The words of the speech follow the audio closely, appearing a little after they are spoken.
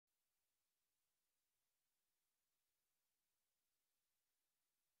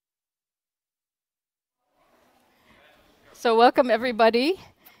So welcome everybody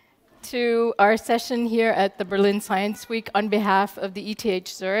to our session here at the Berlin Science Week on behalf of the ETH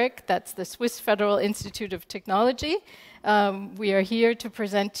Zurich. That's the Swiss Federal Institute of Technology. We are here to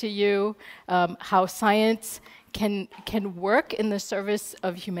present to you how science can work in the service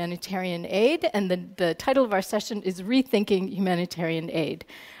of humanitarian aid, and the title of our session is Rethinking Humanitarian Aid.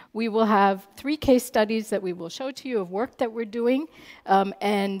 We will have 3 case studies that we will show to you of work that we're doing,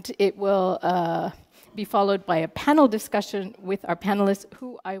 and it will be followed by a panel discussion with our panelists,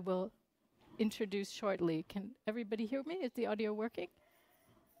 who I will introduce shortly. Can everybody hear me? Is the audio working?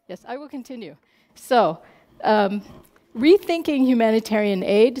 Yes, I will continue. So, rethinking humanitarian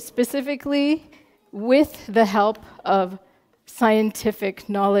aid, specifically with the help of scientific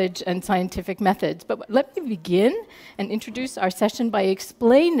knowledge and scientific methods. But let me begin and introduce our session by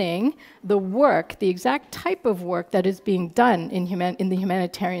explaining the work, the exact type of work that is being done in the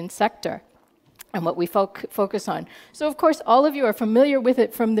humanitarian sector, and what we focus on. So, of course, all of you are familiar with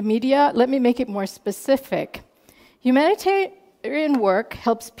it from the media. Let me make it more specific. Humanitarian work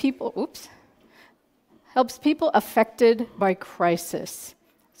helps people affected by crisis.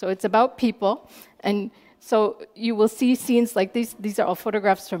 So it's about people, and so you will see scenes like these. These are all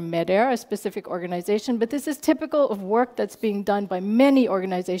photographs from Medair, a specific organization, but this is typical of work that's being done by many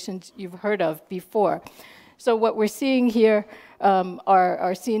organizations you've heard of before. So what we're seeing here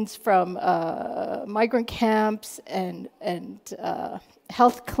are scenes from migrant camps and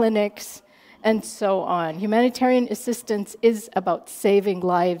health clinics and so on. Humanitarian assistance is about saving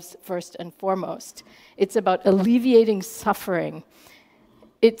lives first and foremost. It's about alleviating suffering.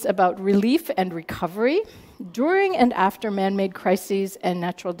 It's about relief and recovery during and after man-made crises and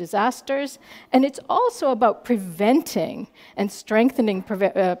natural disasters. And it's also about preventing and strengthening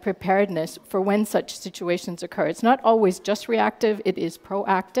preparedness for when such situations occur. It's not always just reactive, it is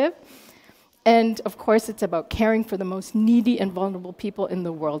proactive. And of course, it's about caring for the most needy and vulnerable people in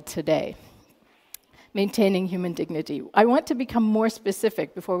the world today. Maintaining human dignity. I want to become more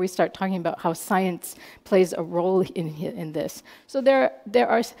specific before we start talking about how science plays a role in this. So there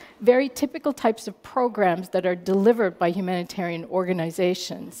are very typical types of programs that are delivered by humanitarian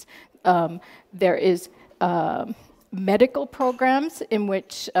organizations. There is medical programs in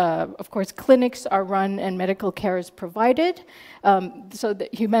which, of course, clinics are run and medical care is provided. So the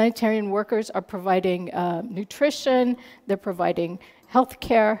humanitarian workers are providing nutrition, they're providing health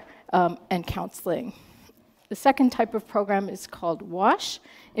care, and counseling. The second type of program is called WASH,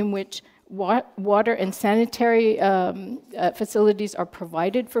 in which water and sanitary facilities are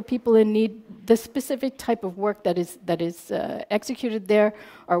provided for people in need. The specific type of work that is executed there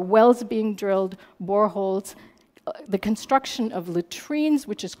are wells being drilled, boreholes, the construction of latrines,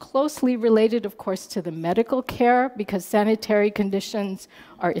 which is closely related, of course, to the medical care, because sanitary conditions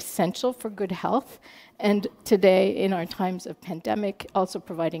are essential for good health. And today, in our times of pandemic, also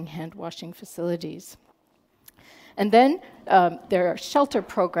providing hand-washing facilities. And then there are shelter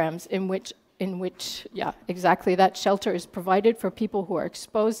programs in which, exactly that shelter is provided for people who are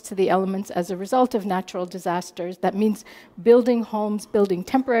exposed to the elements as a result of natural disasters. That means building homes, building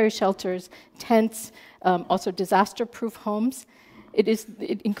temporary shelters, tents, also disaster-proof homes.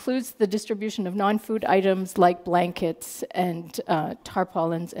 It includes the distribution of non-food items like blankets and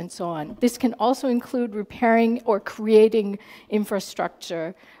tarpaulins and so on. This can also include repairing or creating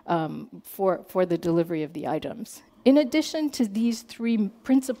infrastructure for the delivery of the items. In addition to these 3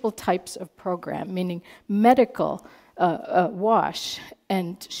 principal types of program, meaning medical, WASH,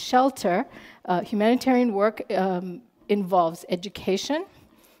 and shelter, humanitarian work involves education,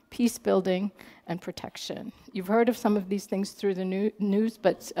 peace building, and protection. You've heard of some of these things through the news,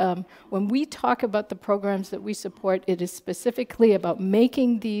 but when we talk about the programs that we support, it is specifically about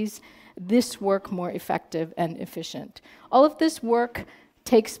making this work more effective and efficient. All of this work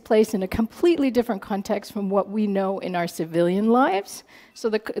takes place in a completely different context from what we know in our civilian lives. So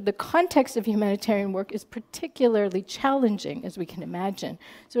the context of humanitarian work is particularly challenging, as we can imagine.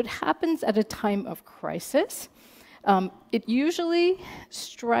 So it happens at a time of crisis. It usually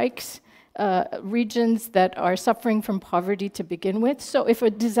strikes regions that are suffering from poverty to begin with. So if a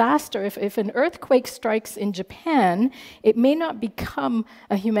disaster, if an earthquake strikes in Japan, it may not become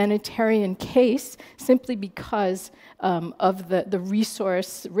a humanitarian case simply because of the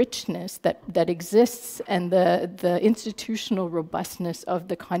resource richness that exists and the institutional robustness of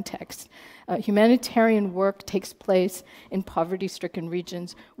the context. Humanitarian work takes place in poverty-stricken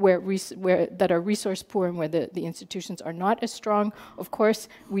regions that are resource poor and where the institutions are not as strong. Of course,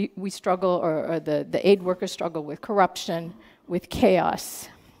 we struggle, or the aid workers struggle with corruption, with chaos,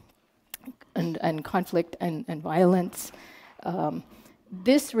 and conflict and violence.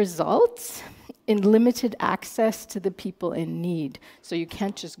 this results in limited access to the people in need. So you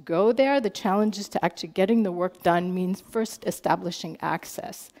can't just go there. The challenges to actually getting the work done means first establishing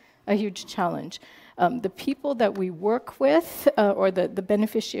access, a huge challenge. The people that we work with, or the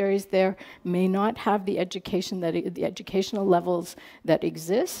beneficiaries there, may not have the education the educational levels that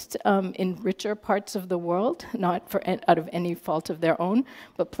exist in richer parts of the world, not out of any fault of their own,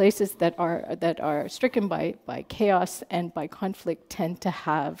 but places that are stricken by chaos and by conflict tend to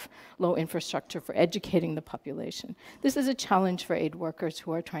have low infrastructure for educating the population. This is a challenge for aid workers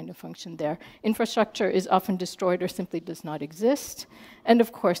who are trying to function there. Infrastructure is often destroyed or simply does not exist. And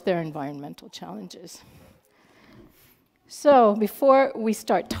of course, there are environmental challenges. So before we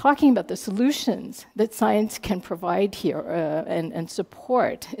start talking about the solutions that science can provide here and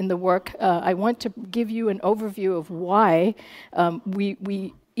support in the work, I want to give you an overview of why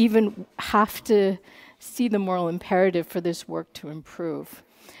we even have to see the moral imperative for this work to improve.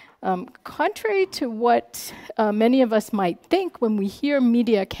 Contrary to what many of us might think when we hear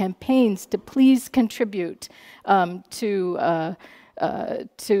media campaigns to please contribute to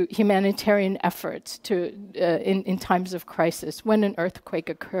humanitarian efforts in times of crisis, when an earthquake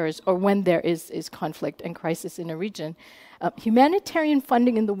occurs or when there is conflict and crisis in a region, humanitarian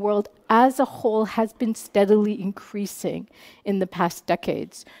funding in the world as a whole has been steadily increasing in the past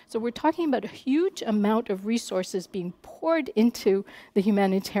decades. So we're talking about a huge amount of resources being poured into the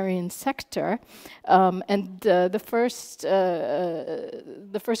humanitarian sector. And the first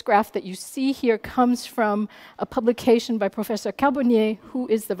graph that you see here comes from a publication by Professor Carbonnier, who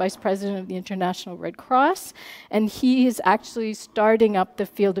is the Vice President of the International Red Cross. And he is actually starting up the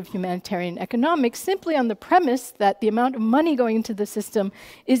field of humanitarian economics simply on the premise that the amount of money going into the system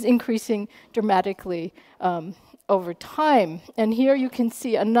is increasing dramatically over time. And here you can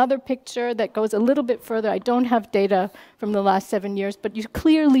see another picture that goes a little bit further. I don't have data from the last 7 years, but you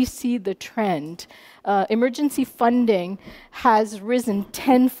clearly see the trend. Emergency funding has risen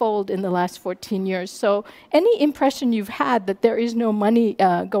tenfold in the last 14 years. So any impression you've had that there is no money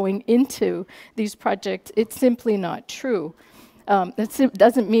going into these projects, it's simply not true. That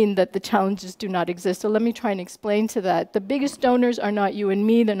doesn't mean that the challenges do not exist. So let me try and explain to that. The biggest donors are not you and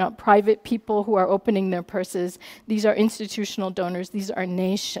me. They're not private people who are opening their purses. These are institutional donors. These are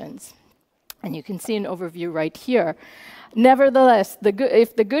nations. And you can see an overview right here. Nevertheless,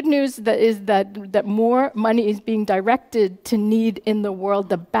 if the good news is that more money is being directed to need in the world,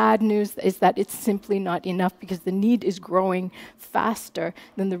 the bad news is that it's simply not enough because the need is growing faster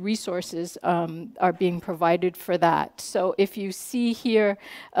than the resources are being provided for that. So if you see here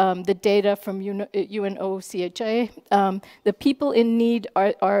the data from UNOCHA, the people in need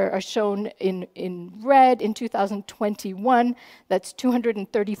are shown in red in 2021. That's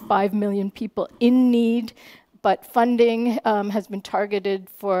 235 million people in need. But funding has been targeted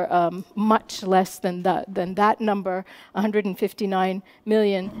for much less than that number, 159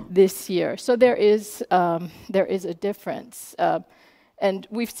 million this year. So there is a difference. And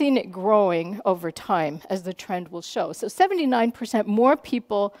we've seen it growing over time, as the trend will show. So 79% more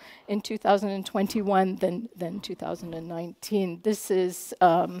people in 2021 than 2019. This is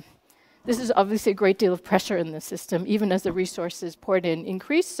obviously a great deal of pressure in the system, even as the resources poured in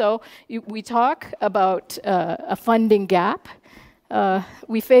increase. So we talk about a funding gap.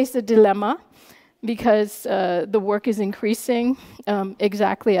 We face a dilemma because the work is increasing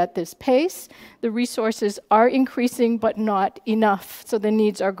exactly at this pace. The resources are increasing, but not enough. So the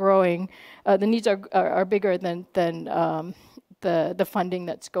needs are growing. The needs are bigger than the funding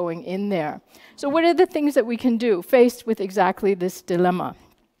that's going in there. So what are the things that we can do faced with exactly this dilemma?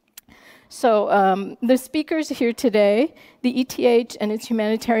 So the speakers here today, the ETH and its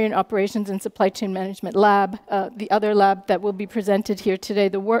Humanitarian Operations and Supply Chain Management Lab, the other lab that will be presented here today,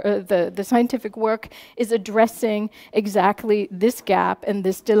 the scientific work is addressing exactly this gap and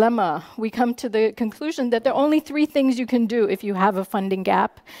this dilemma. We come to the conclusion that there are only 3 things you can do if you have a funding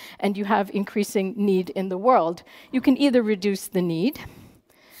gap and you have increasing need in the world. You can either reduce the need.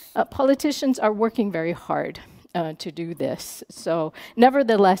 Politicians are working very hard to do this. So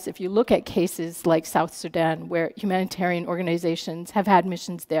nevertheless, if you look at cases like South Sudan, where humanitarian organizations have had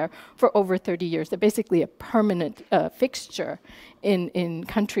missions there for over 30 years, they're basically a permanent fixture in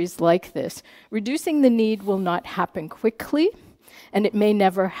countries like this. Reducing the need will not happen quickly, and it may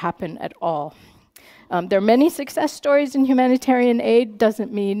never happen at all. There are many success stories in humanitarian aid.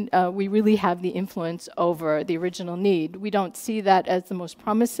 Doesn't mean we really have the influence over the original need. We don't see that as the most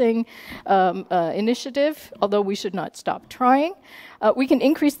promising initiative, although we should not stop trying. We can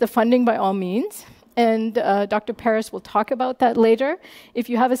increase the funding by all means. and Dr. Paris will talk about that later. If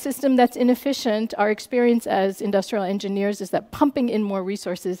you have a system that's inefficient, our experience as industrial engineers is that pumping in more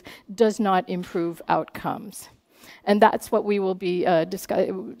resources does not improve outcomes. And that's what we will be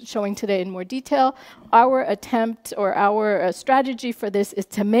showing today in more detail. Our attempt or our strategy for this is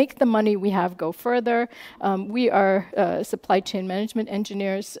to make the money we have go further. We are supply chain management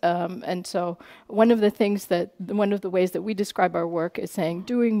engineers, and so one of the ways that we describe our work is saying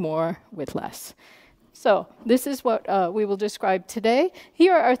doing more with less. So this is what we will describe today.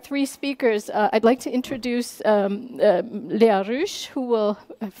 Here are our three speakers. I'd like to introduce Lea Rusch, who will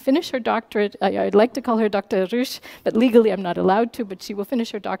finish her doctorate. I'd like to call her Dr. Rusch, but legally I'm not allowed to, but she will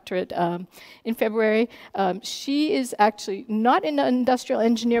finish her doctorate in February. She is actually not an industrial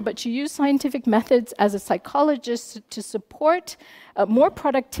engineer, but she used scientific methods as a psychologist to support more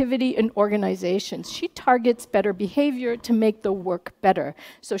productivity in organizations. She targets better behavior to make the work better.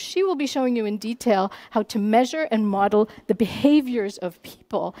 So she will be showing you in detail how to measure and model the behaviors of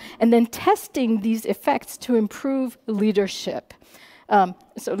people, and then testing these effects to improve leadership.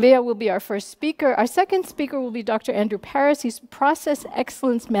 So Lea will be our first speaker. Our second speaker will be Dr. Andrew Paris. He's Process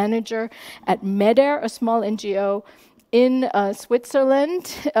Excellence Manager at Medair, a small NGO in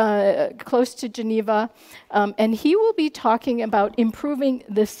Switzerland, close to Geneva, and he will be talking about improving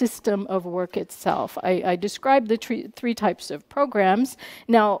the system of work itself. I described the three types of programs.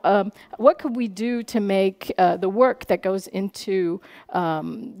 Now, what could we do to make the work that goes into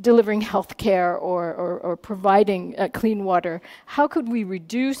delivering healthcare or providing clean water, how could we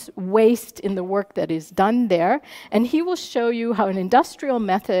reduce waste in the work that is done there? And he will show you how an industrial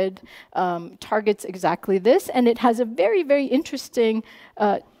method targets exactly this, and it has a very, very interesting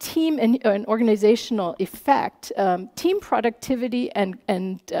team and organizational effect. Team productivity and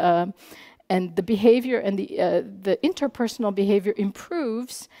the behavior and the interpersonal behavior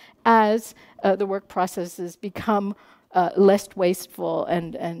improves as the work processes become less wasteful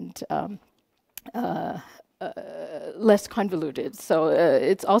and less convoluted. So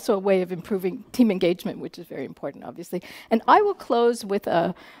it's also a way of improving team engagement, which is very important, obviously. And I will close with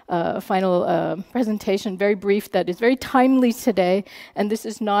a final presentation, very brief, that is very timely today. And this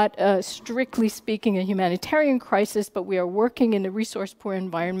is not, strictly speaking, a humanitarian crisis, but we are working in a resource-poor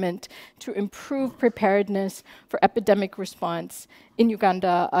environment to improve preparedness for epidemic response. In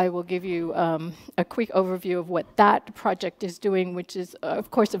Uganda, I will give you a quick overview of what that project is doing, which is,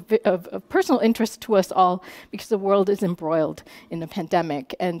 of course, of personal interest to us all, because the world is embroiled in a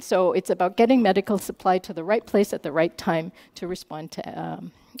pandemic. And so it's about getting medical supply to the right place at the right time to respond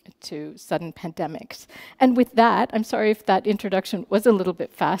to sudden pandemics. And with that, I'm sorry if that introduction was a little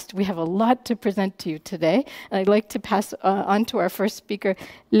bit fast. We have a lot to present to you today. And I'd like to pass on to our first speaker,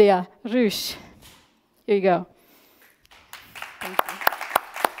 Lea Rusch. Here you go. Thank you.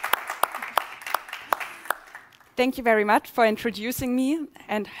 Thank you very much for introducing me,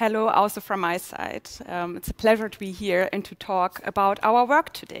 and hello also from my side. It's a pleasure to be here and to talk about our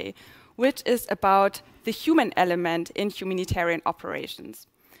work today, which is about the human element in humanitarian operations.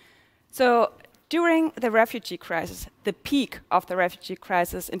 So during the refugee crisis, the peak of the refugee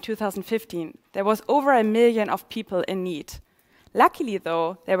crisis in 2015, there was over 1 million of people in need. Luckily,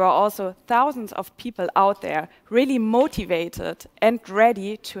 though, there were also thousands of people out there really motivated and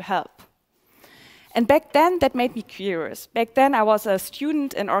ready to help. And back then, that made me curious. Back then, I was a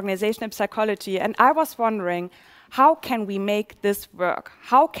student in organizational psychology, and I was wondering, how can we make this work?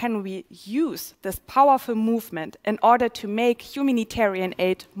 How can we use this powerful movement in order to make humanitarian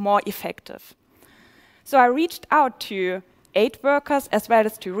aid more effective? So I reached out to aid workers as well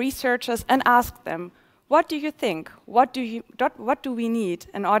as to researchers and asked them, what do you think? What do we need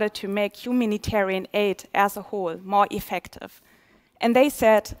in order to make humanitarian aid as a whole more effective? And they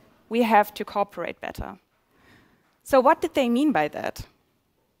said, we have to cooperate better. So what did they mean by that?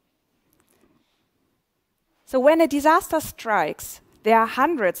 So when a disaster strikes, there are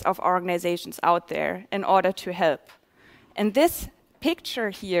hundreds of organizations out there in order to help. And this picture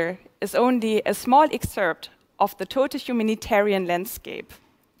here is only a small excerpt of the total humanitarian landscape.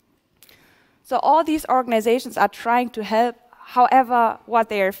 So all these organizations are trying to help, however, what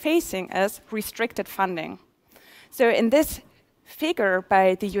they are facing is restricted funding. So in this figure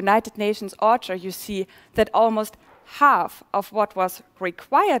by the United Nations OCHA, you see that almost half of what was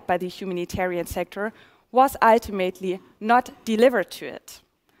required by the humanitarian sector was ultimately not delivered to it.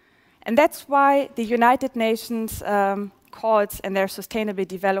 And that's why the United Nations calls in their Sustainable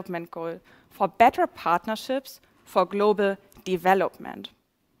Development Goal for better partnerships for global development.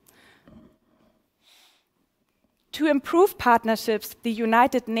 To improve partnerships, the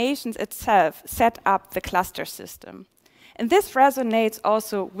United Nations itself set up the cluster system. And this resonates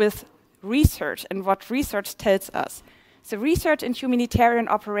also with research and what research tells us. So research in humanitarian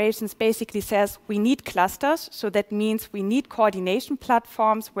operations basically says we need clusters, so that means we need coordination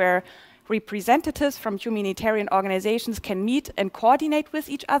platforms where representatives from humanitarian organizations can meet and coordinate with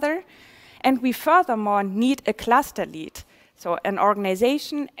each other. And we furthermore need a cluster lead, so an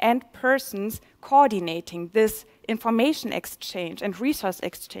organization and persons coordinating this information exchange and resource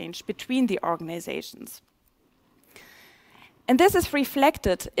exchange between the organizations. And this is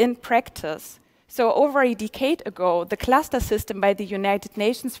reflected in practice. So over a decade ago, the cluster system by the United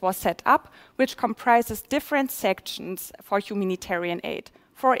Nations was set up, which comprises different sections for humanitarian aid.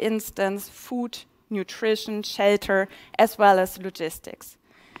 For instance, food, nutrition, shelter, as well as logistics.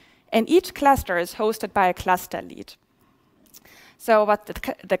 And each cluster is hosted by a cluster lead. So what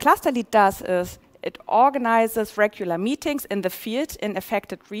the cluster lead does is it organizes regular meetings in the field in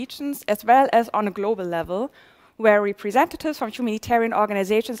affected regions, as well as on a global level, where representatives from humanitarian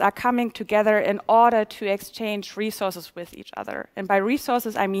organizations are coming together in order to exchange resources with each other. And by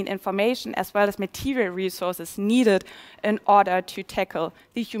resources, I mean information as well as material resources needed in order to tackle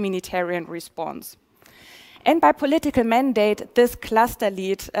the humanitarian response. And by political mandate, this cluster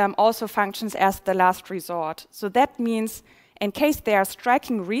lead also functions as the last resort. So that means in case there are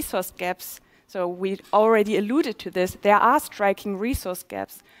striking resource gaps, so we already alluded to this, there are striking resource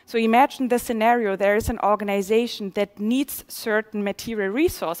gaps. So imagine the scenario, there is an organization that needs certain material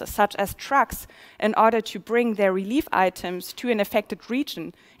resources, such as trucks, in order to bring their relief items to an affected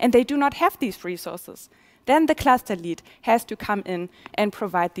region, and they do not have these resources. Then the cluster lead has to come in and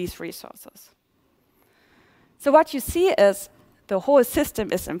provide these resources. So what you see is the whole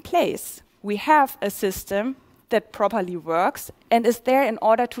system is in place. We have a system that properly works and is there in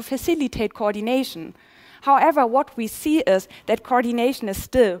order to facilitate coordination. However, what we see is that coordination is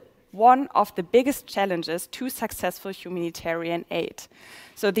still one of the biggest challenges to successful humanitarian aid.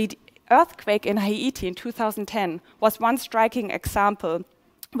 So the earthquake in Haiti in 2010 was one striking example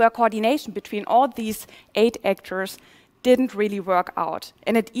where coordination between all these aid actors didn't really work out.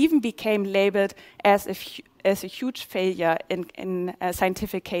 And it even became labeled as a huge failure in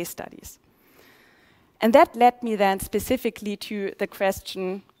scientific case studies. And that led me then specifically to the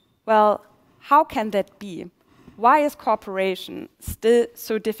question, well, how can that be? Why is cooperation still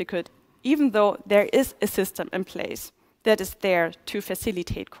so difficult, even though there is a system in place that is there to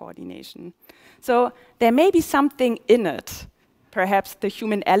facilitate coordination? So there may be something in it, perhaps the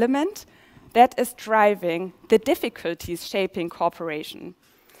human element, that is driving the difficulties shaping cooperation.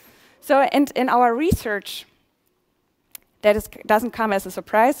 So, and in our research, doesn't come as a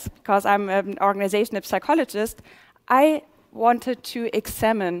surprise, because I'm an organizational psychologist, I wanted to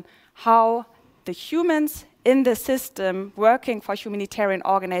examine how the humans in the system working for humanitarian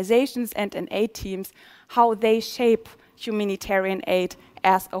organizations and in aid teams, how they shape humanitarian aid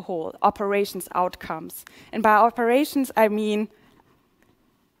as a whole, operations outcomes. And by operations, I mean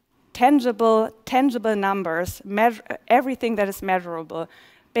tangible numbers, everything that is measurable.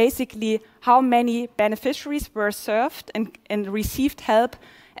 Basically, how many beneficiaries were served and received help,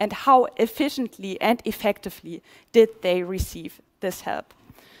 and how efficiently and effectively did they receive this help.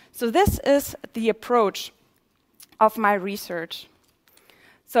 So this is the approach of my research.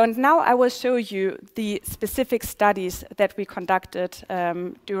 So and now I will show you the specific studies that we conducted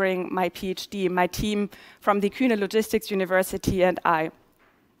during my PhD, my team from the Kühne Logistics University and I.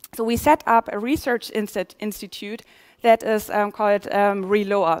 So we set up a research institute that is called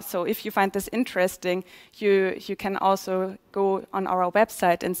RELOA. So if you find this interesting, you can also go on our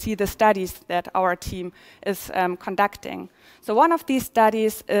website and see the studies that our team is conducting. So one of these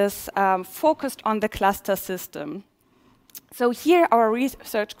studies is focused on the cluster system. So here our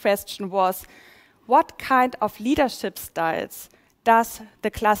research question was, what kind of leadership styles does the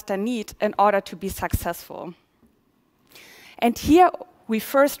cluster need in order to be successful? And here we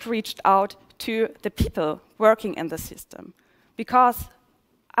first reached out to the people working in the system, because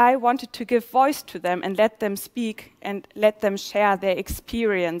I wanted to give voice to them and let them speak and let them share their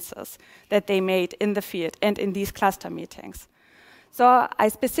experiences that they made in the field and in these cluster meetings. So I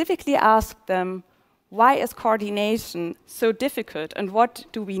specifically asked them, why is coordination so difficult and what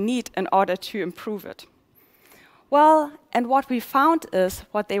do we need in order to improve it? Well, and what we found is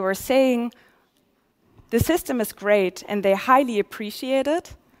what they were saying, the system is great and they highly appreciate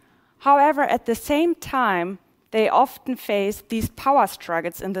it. However, at the same time, they often face these power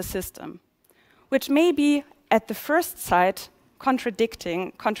struggles in the system, which may be at the first sight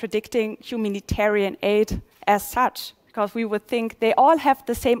contradicting humanitarian aid as such, because we would think they all have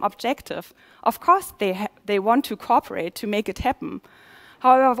the same objective. Of course, they want to cooperate to make it happen.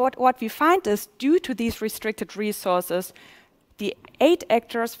 However, what we find is due to these restricted resources, the 8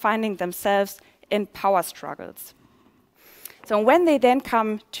 actors finding themselves in power struggles. So when they then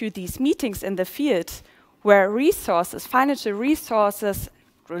come to these meetings in the field where resources, financial resources,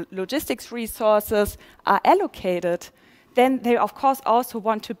 logistics resources are allocated, then they of course also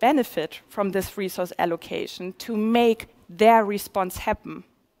want to benefit from this resource allocation to make their response happen.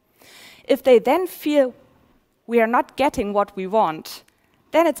 If they then feel we are not getting what we want,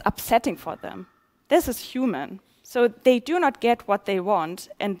 then it's upsetting for them. This is human. So they do not get what they want,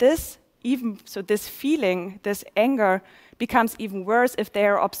 and this feeling, this anger, becomes even worse if they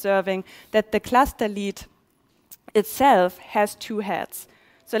are observing that the cluster lead itself has 2 heads.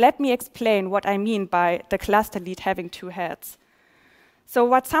 So let me explain what I mean by the cluster lead having 2 heads. So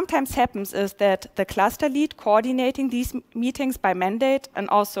what sometimes happens is that the cluster lead coordinating these meetings by mandate, and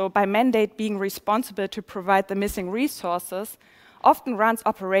also by mandate being responsible to provide the missing resources, often runs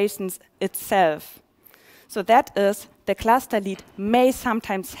operations itself. So that is, the cluster lead may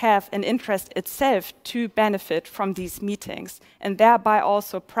sometimes have an interest itself to benefit from these meetings, and thereby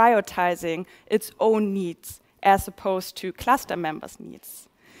also prioritizing its own needs as opposed to cluster members' needs.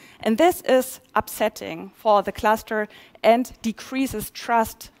 And this is upsetting for the cluster and decreases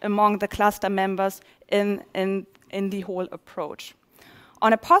trust among the cluster members in the whole approach.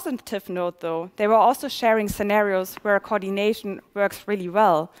 On a positive note, though, they were also sharing scenarios where coordination works really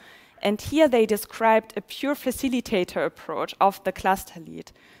well. And here they described a pure facilitator approach of the cluster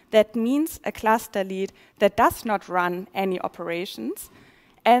lead. That means a cluster lead that does not run any operations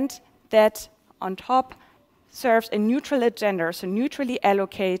and that on top serves a neutral agenda, so neutrally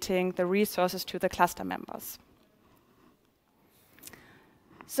allocating the resources to the cluster members.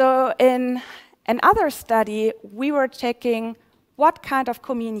 So in another study, we were checking what kind of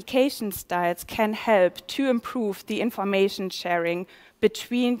communication styles can help to improve the information sharing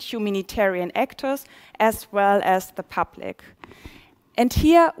between humanitarian actors as well as the public. And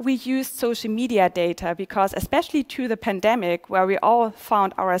here we used social media data because, especially to the pandemic, where we all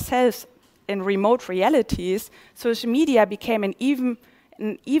found ourselves in remote realities, social media became an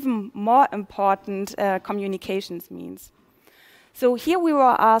even more important communications means. So here we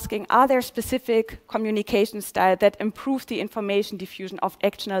were asking, are there specific communication styles that improve the information diffusion of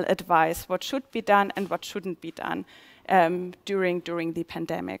actionable advice, what should be done and what shouldn't be done during the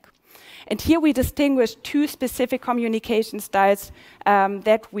pandemic? And here we distinguished 2 specific communication styles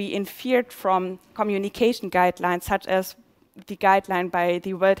that we inferred from communication guidelines, such as the guideline by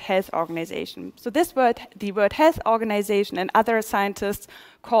the World Health Organization. So the World Health Organization and other scientists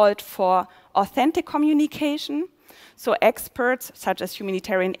called for authentic communication. So experts, such as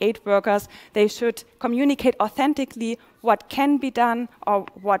humanitarian aid workers, they should communicate authentically what can be done or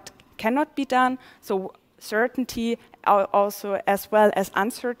what cannot be done. So certainty also as well as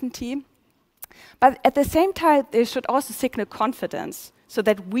uncertainty. But at the same time, they should also signal confidence so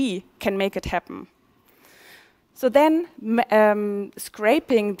that we can make it happen. So then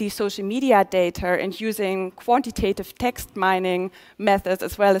scraping the social media data and using quantitative text mining methods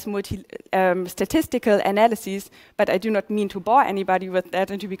as well as statistical analyses, but I do not mean to bore anybody with that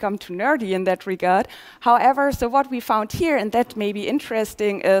and to become too nerdy in that regard. However, so what we found here, and that may be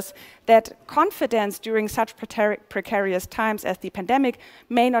interesting, is that confidence during such precarious times as the pandemic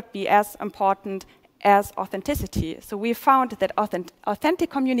may not be as important as authenticity. So we found that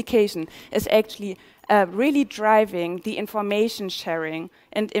authentic communication is actually really driving the information sharing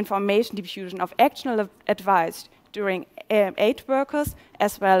and information diffusion of actionable advice during aid workers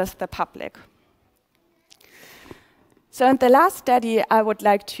as well as the public. So in the last study I would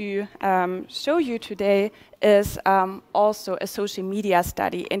like to show you today is also a social media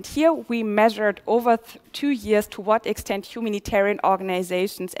study. And here we measured over 2 years to what extent humanitarian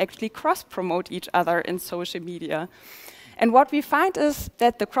organizations actually cross-promote each other in social media. And what we find is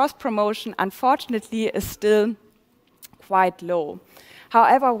that the cross-promotion, unfortunately, is still quite low.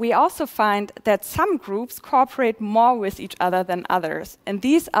 However, we also find that some groups cooperate more with each other than others. And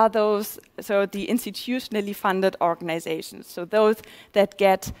these are those, so the institutionally funded organizations. So those that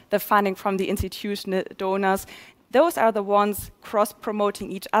get the funding from the institutional donors, those are the ones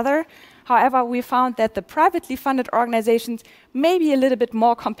cross-promoting each other. However, we found that the privately funded organizations may be a little bit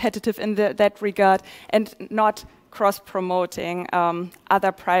more competitive in that regard and not cross-promoting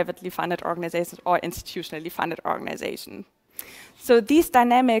other privately funded organizations or institutionally funded organizations. So these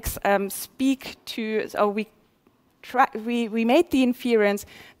dynamics speak to, so we made the inference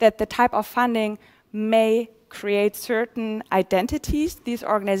that the type of funding may create certain identities. These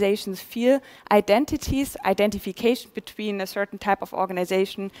organizations feel identification between a certain type of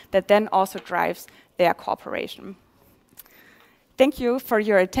organization that then also drives their cooperation. Thank you for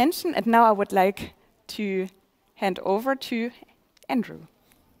your attention, and now I would like to hand over to Andrew.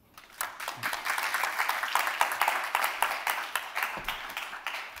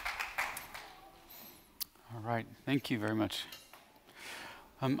 All right, thank you very much.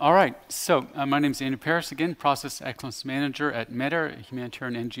 All right, so my name is Andrew Paris again, Process Excellence Manager at Medair, a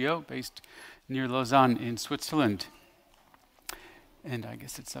humanitarian NGO based near Lausanne in Switzerland. And I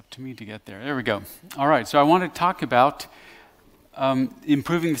guess it's up to me to get there. There we go. All right, so I want to talk about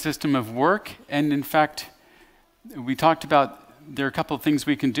improving the system of work. And in fact, we talked about there are a couple of things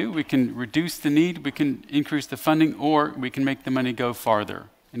we can do. We can reduce the need, we can increase the funding, or we can make the money go farther.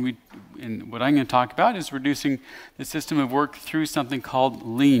 And what I'm going to talk about is reducing the system of work through something called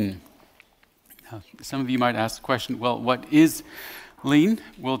lean. Now, some of you might ask the question, well, what is lean?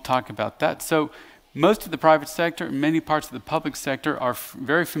 We'll talk about that. So most of the private sector, many parts of the public sector are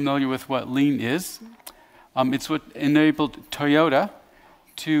very familiar with what lean is. It's what enabled Toyota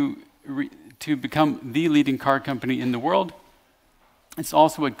to become the leading car company in the world. It's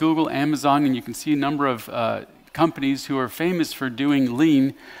also what Google, Amazon, and you can see a number of companies who are famous for doing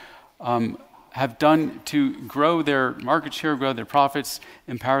lean have done to grow their market share, grow their profits,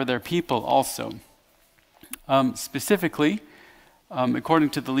 empower their people also. Specifically, according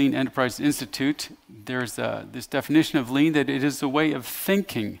to the Lean Enterprise Institute, there's this definition of lean that it is a way of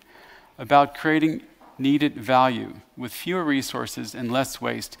thinking about creating needed value with fewer resources and less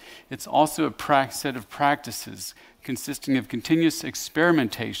waste. It's also a set of practices consisting of continuous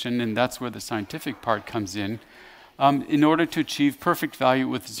experimentation, and that's where the scientific part comes in order to achieve perfect value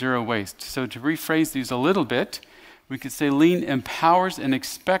with zero waste. So to rephrase these a little bit, we could say lean empowers and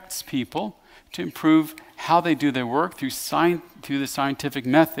expects people to improve how they do their work through the scientific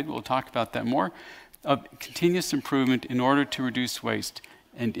method, we'll talk about that more, of continuous improvement in order to reduce waste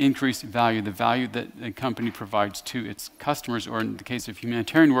and increase value, the value that the company provides to its customers, or in the case of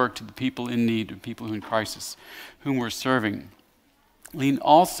humanitarian work, to the people in need, the people who are in crisis, whom we're serving. Lean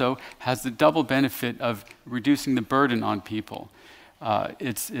also has the double benefit of reducing the burden on people.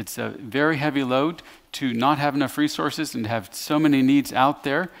 It's a very heavy load to not have enough resources and have so many needs out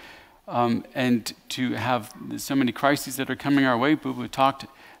there, and to have so many crises that are coming our way. But we talked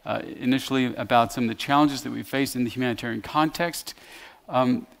initially about some of the challenges that we face in the humanitarian context.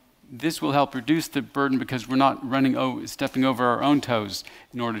 This will help reduce the burden because we're not stepping over our own toes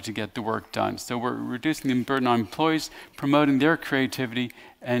in order to get the work done. So we're reducing the burden on employees, promoting their creativity,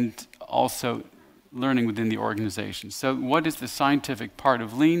 and also learning within the organization. So what is the scientific part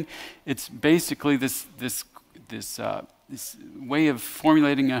of lean? It's basically this way of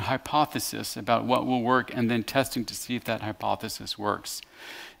formulating a hypothesis about what will work and then testing to see if that hypothesis works.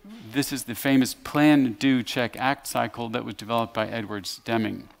 This is the famous plan, do, check, act cycle that was developed by Edward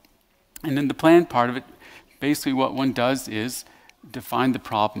Deming. And in the plan part of it, basically what one does is define the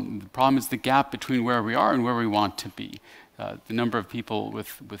problem. The problem is the gap between where we are and where we want to be. The number of people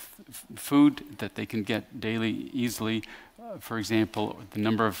with food that they can get daily easily, for example, the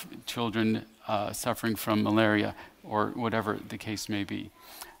number of children suffering from malaria, or whatever the case may be.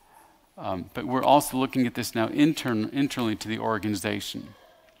 But we're also looking at this now internally to the organization.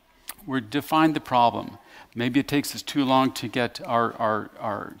 We're define the problem. Maybe it takes us too long to get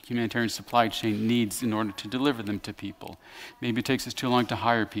our humanitarian supply chain needs in order to deliver them to people. Maybe it takes us too long to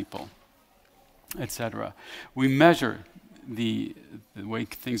hire people, etc. We measure the way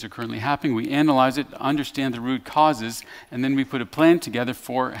things are currently happening. We analyze it, understand the root causes, and then we put a plan together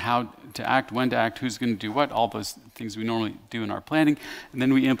for how to act, when to act, who's going to do what, all those things we normally do in our planning, and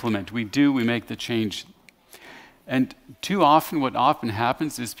then we implement. We make the change. And too often, what often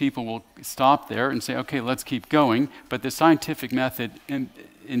happens is people will stop there and say, okay, let's keep going, but the scientific method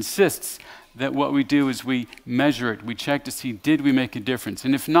insists that what we do is we measure it, we check to see, did we make a difference?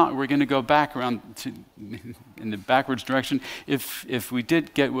 And if not, we're going to go back around in the backwards direction. If we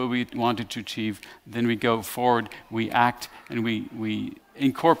did get what we wanted to achieve, then we go forward, we act, and we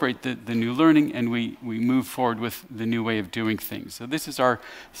incorporate the new learning, and we move forward with the new way of doing things. So this is our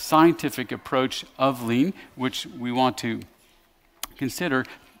scientific approach of lean, which we want to consider.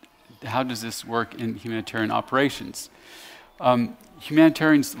 How does this work in humanitarian operations?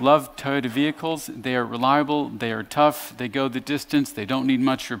 Humanitarians love Toyota vehicles. They are reliable, they are tough, they go the distance, they don't need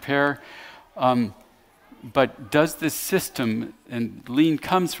much repair. But does this system, and lean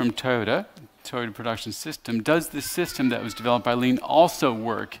comes from Toyota production system, does this system that was developed by lean also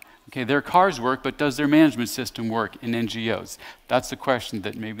work? Okay, their cars work, but does their management system work in NGOs? That's the question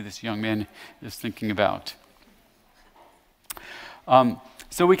that maybe this young man is thinking about.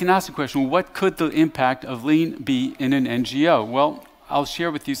 So we can ask the question, what could the impact of lean be in an NGO? Well, I'll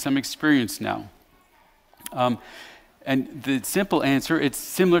share with you some experience now. And the simple answer, it's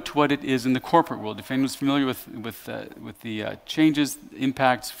similar to what it is in the corporate world. If anyone's familiar with the changes,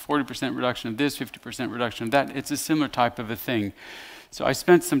 impacts, 40% reduction of this, 50% reduction of that, it's a similar type of a thing. So I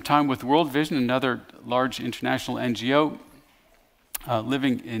spent some time with World Vision, another large international NGO,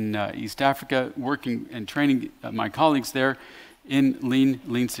 living in East Africa, working and training my colleagues there in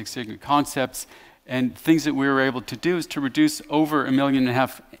Lean Six Sigma concepts. And things that we were able to do is to reduce over $1.5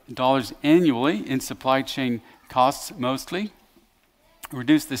 million annually in supply chain costs mostly,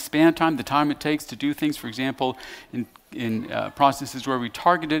 reduce the span time, the time it takes to do things. For example, in processes where we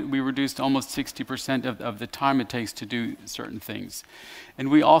targeted, we reduced almost 60% of the time it takes to do certain things. And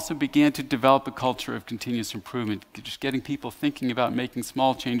we also began to develop a culture of continuous improvement, just getting people thinking about making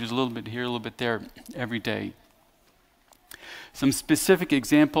small changes, a little bit here, a little bit there, every day. Some specific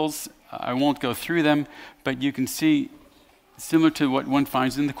examples, I won't go through them, but you can see similar to what one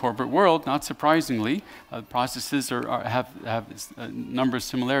finds in the corporate world, not surprisingly, processes have a number of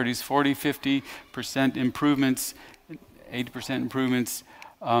similarities, 40, 50% improvements, 80% improvements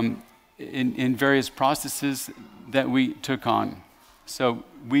in various processes that we took on. So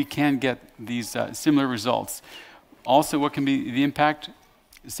we can get these similar results. Also, what can be the impact?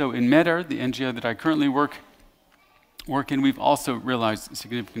 So in Medair, the NGO that I currently work in, we've also realized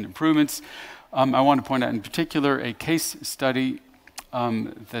significant improvements. I want to point out in particular a case study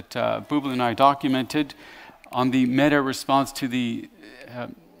that Bubel and I documented on the Medair response to the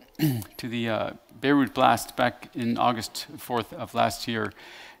Beirut blast back in August 4th of last year.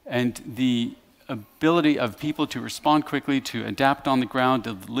 And the ability of people to respond quickly, to adapt on the ground,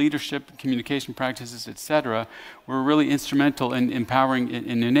 the leadership, communication practices, etc., were really instrumental in empowering,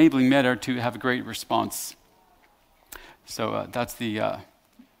 in enabling Medair to have a great response. So that's the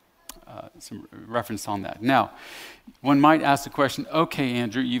some reference on that. Now, one might ask the question, okay,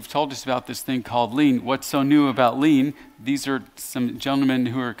 Andrew, you've told us about this thing called Lean. What's so new about Lean? These are some gentlemen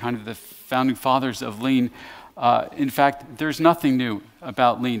who are kind of the founding fathers of Lean. In fact, there's nothing new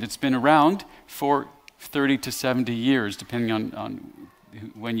about Lean. It's been around for 30 to 70 years, depending on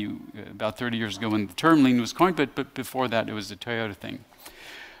when you, about 30 years ago when the term Lean was coined, but before that it was a Toyota thing.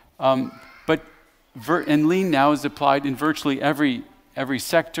 And Lean now is applied in virtually every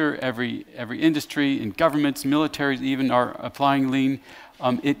sector, every industry, in governments, militaries even are applying Lean.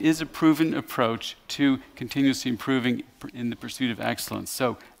 It is a proven approach to continuously improving in the pursuit of excellence.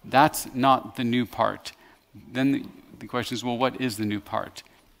 So that's not the new part. Then the question is, well, what is the new part?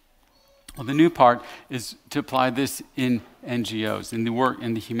 Well, the new part is to apply this in NGOs, in the work,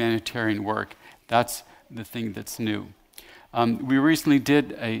 in the humanitarian work. That's the thing that's new. We recently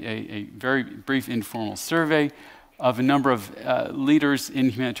did a very brief informal survey of a number of leaders in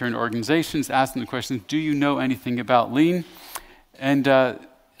humanitarian organizations, asking the question, do you know anything about Lean? And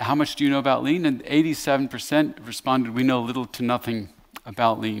how much do you know about Lean? And 87% responded, we know little to nothing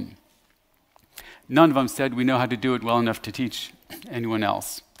about Lean. None of them said we know how to do it well enough to teach anyone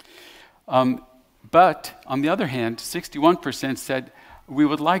else. But on the other hand, 61% said, we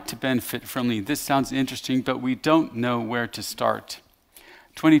would like to benefit from Lean. This sounds interesting, but we don't know where to start.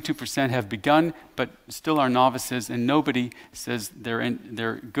 22% have begun, but still are novices, and nobody says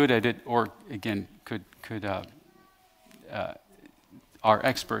they're good at it, or again, are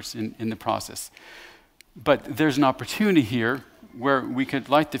experts in the process. But there's an opportunity here where we could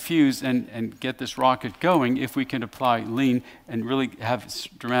light the fuse and get this rocket going if we can apply Lean and really have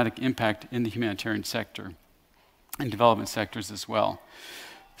dramatic impact in the humanitarian sector and development sectors as well.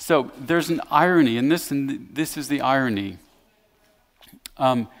 So there's an irony in this, and this is the irony.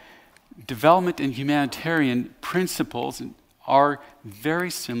 Development and humanitarian principles are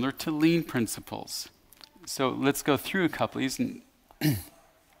very similar to Lean principles. So let's go through a couple of these, and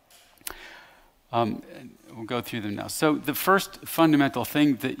we'll go through them now. So the first fundamental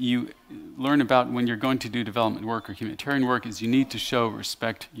thing that you learn about when you're going to do development work or humanitarian work is you need to show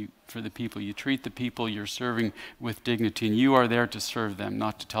respect for the people. You treat the people you're serving with dignity, and you are there to serve them,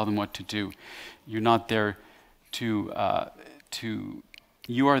 not to tell them what to do. You're not there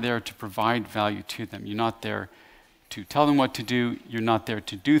you are there to provide value to them. You're not there to tell them what to do. You're not there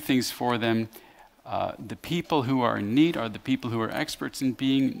to do things for them. The people who are in need are the people who are experts in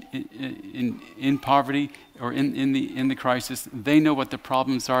being in poverty or in the crisis. They know what the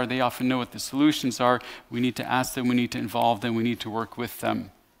problems are. They often know what the solutions are. We need to ask them. We need to involve them. We need to work with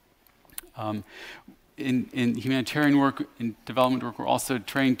them. In humanitarian work, in development work, we're also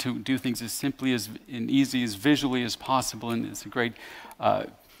trained to do things as simply and easy as visually as possible. And it's a great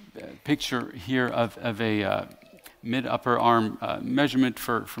picture here of a mid-upper arm measurement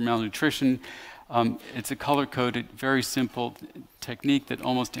for malnutrition. It's a color-coded, very simple technique that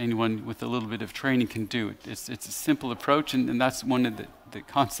almost anyone with a little bit of training can do. It's a simple approach, and that's one of the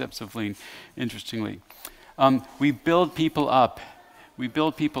concepts of Lean, interestingly. We build people up. We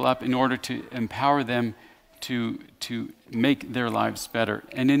build people up in order to empower them to make their lives better.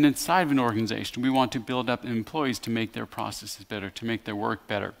 And inside of an organization, we want to build up employees to make their processes better, to make their work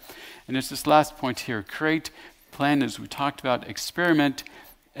better. And it's this last point here: create, plan, as we talked about, experiment,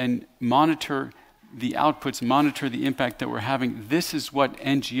 and monitor the outputs, monitor the impact that we're having. This is what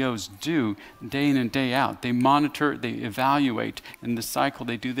NGOs do day in and day out. They monitor, they evaluate, in the cycle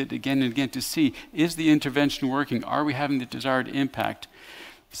they do that again and again to see, is the intervention working? Are we having the desired impact?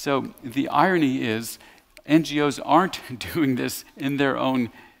 So the irony is, NGOs aren't doing this in their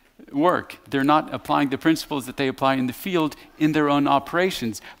own work. They're not applying the principles that they apply in the field in their own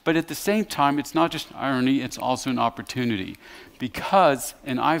operations. But at the same time, it's not just irony, it's also an opportunity. Because,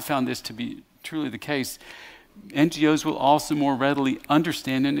 and I've found this to be truly the case, NGOs will also more readily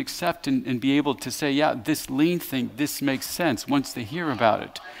understand and accept and be able to say, yeah, this Lean thing, this makes sense once they hear about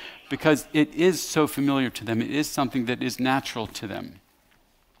it. Because it is so familiar to them. It is something that is natural to them.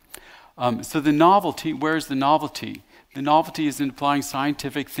 So the novelty, where's the novelty? The novelty is in applying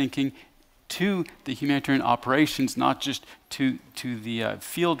scientific thinking to the humanitarian operations, not just to the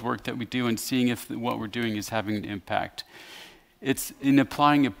field work that we do and seeing if what we're doing is having an impact. It's in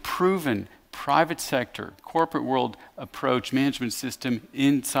applying a proven private sector, corporate world approach management system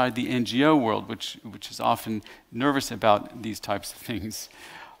inside the NGO world, which is often nervous about these types of things.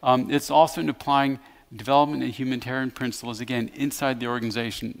 It's also in applying development and humanitarian principles, again, inside the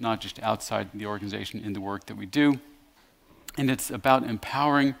organization, not just outside the organization in the work that we do. And it's about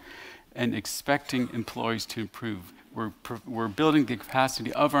empowering and expecting employees to improve. We're building the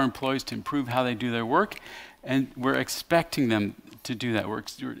capacity of our employees to improve how they do their work, and we're expecting them to do that. We're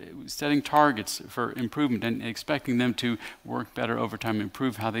setting targets for improvement and expecting them to work better over time,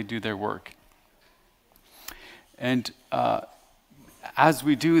 improve how they do their work. And as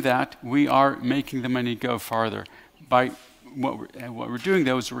we do that, we are making the money go farther. By what we're doing,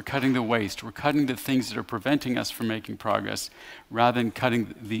 though, is we're cutting the waste. We're cutting the things that are preventing us from making progress, rather than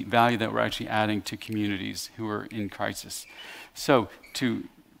cutting the value that we're actually adding to communities who are in crisis. So to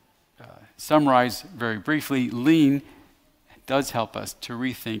summarize very briefly, Lean does help us to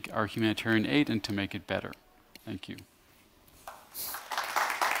rethink our humanitarian aid and to make it better. Thank you.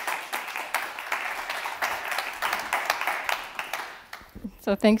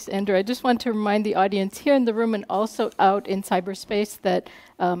 So thanks, Andrew. I just want to remind the audience here in the room and also out in cyberspace that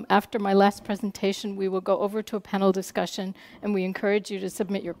after my last presentation, we will go over to a panel discussion, and we encourage you to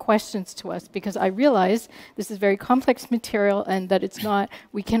submit your questions to us, because I realize this is very complex material and that it's not,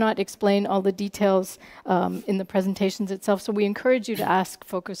 we cannot explain all the details in the presentations itself, so we encourage you to ask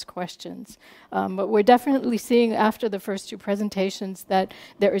focused questions. But we're definitely seeing after the first two presentations that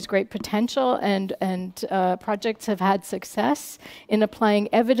there is great potential, and projects have had success in applying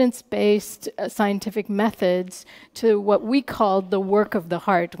evidence-based scientific methods to what we call the work of the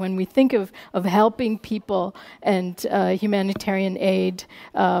heart. When we think of helping people and humanitarian aid,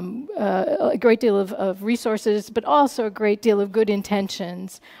 a great deal of resources, but also a great deal of good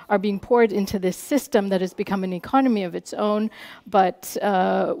intentions are being poured into this system that has become an economy of its own. But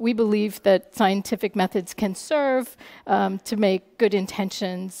we believe that scientific methods can serve to make good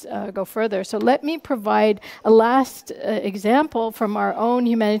intentions go further. So let me provide a last example from our own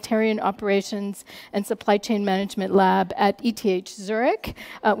humanitarian operations and supply chain management lab at ETH Zurich.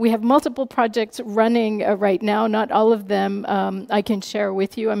 We have multiple projects running right now. Not all of them I can share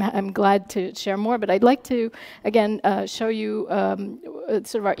with you. I'm glad to share more, but I'd like to, again, show you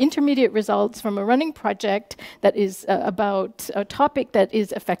sort of our intermediate results from a running project that is about a topic that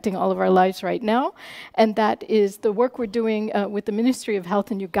is affecting all of our lives right now, and that is the work we're doing with the Ministry of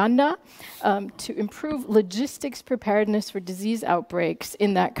Health in Uganda to improve logistics preparedness for disease outbreaks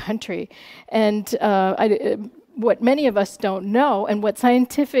in that country. And what many of us don't know, and what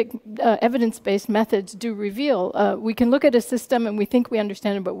scientific evidence-based methods do reveal, we can look at a system and we think we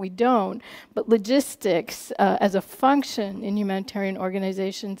understand it, but we don't. But logistics as a function in humanitarian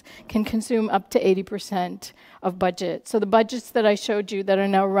organizations can consume up to 80% of budget. So the budgets that I showed you that are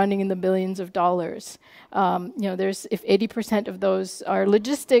now running in the billions of dollars There's if 80% of those are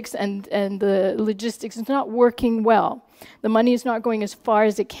logistics, and the logistics is not working well. The money is not going as far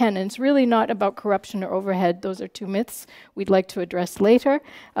as it can, and it's really not about corruption or overhead. Those are two myths we'd like to address later,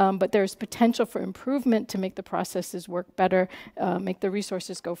 but there's potential for improvement to make the processes work better, make the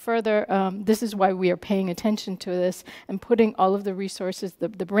resources go further. This is why we are paying attention to this and putting all of the resources,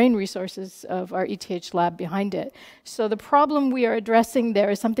 the brain resources of our ETH lab behind it. So the problem we are addressing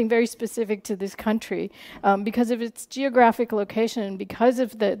there is something very specific to this country. Because of its geographic location, because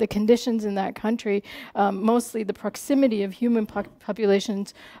of the conditions in that country, mostly the proximity of human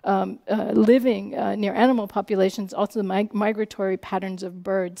populations living near animal populations, also the migratory patterns of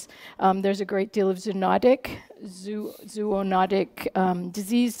birds. There's a great deal of zoonotic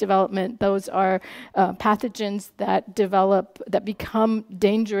disease development. Those are pathogens that become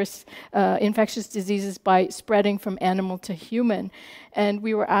dangerous infectious diseases by spreading from animal to human. And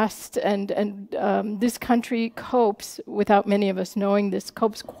we were asked, and this country copes, without many of us knowing this,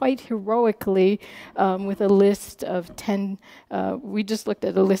 copes quite heroically with a list of 10, we just looked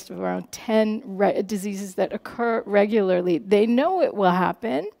at a list of around 10 diseases that occur regularly. They know it will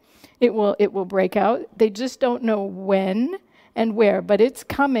happen, it will break out, they just don't know when and where, but it's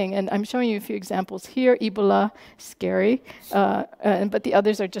coming, and I'm showing you a few examples here. Ebola, scary, but the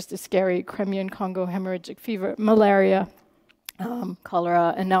others are just as scary: Crimean Congo hemorrhagic fever, malaria,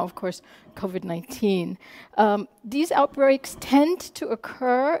 cholera, and now, of course, COVID-19. These outbreaks tend to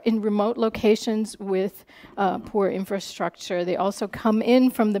occur in remote locations with poor infrastructure. They also come in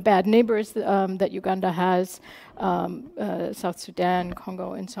from the bad neighbors that Uganda has, South Sudan,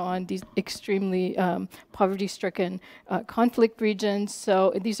 Congo, and so on, these extremely poverty-stricken conflict regions.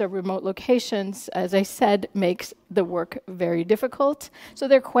 So these are remote locations, as I said, makes the work very difficult. So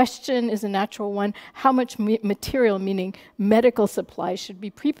their question is a natural one: how much material, meaning medical supplies, should be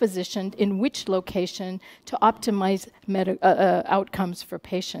pre-positioned in which location to optimize outcomes for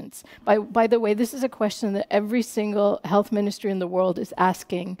patients? By the way, this is a question that every single health ministry in the world is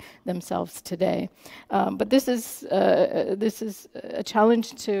asking themselves today. But this is a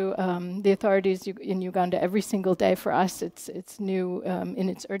challenge to the authorities in Uganda every single day. For us, it's new in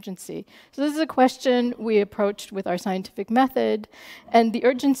its urgency. So this is a question we approached with our scientific method, and the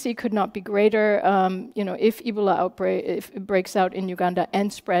urgency could not be greater. If Ebola outbreak breaks out in Uganda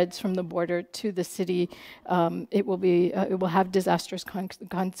and spreads from the border to the city, it will have disastrous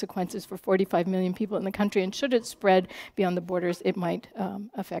consequences for 45 million people in the country, and should it spread beyond the borders, it might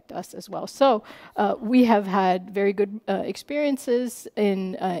affect us as well. So we have had very good experiences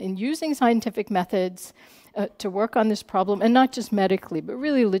in using scientific methods to work on this problem, and not just medically, but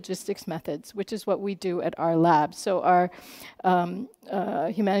really logistics methods, which is what we do at our lab. So our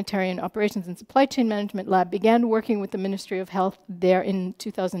Humanitarian Operations and Supply Chain Management Lab began working with the Ministry of Health there in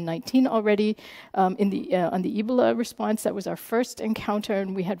 2019 already on the Ebola response. That was our first encounter,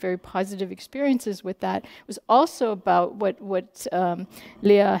 and we had very positive experiences with that. It was also about what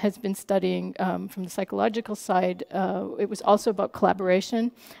Leah has been studying from the psychological side. It was also about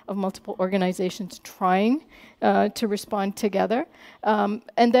collaboration of multiple organizations trying to respond together. And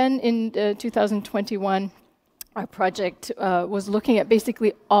then in 2021, our project was looking at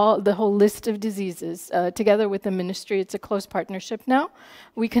basically the whole list of diseases together with the ministry. It's a close partnership now.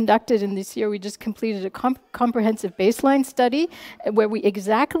 We conducted in this year, we just completed a comprehensive baseline study where we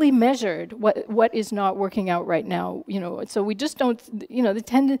exactly measured what is not working out right now. So we just don't, the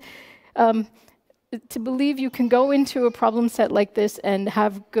tendency to believe you can go into a problem set like this and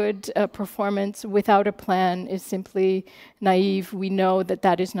have good performance without a plan is simply naive. We know that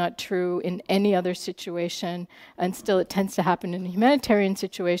that is not true in any other situation, and still it tends to happen in a humanitarian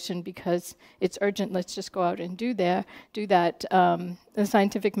situation because it's urgent. Let's just go out and do that. The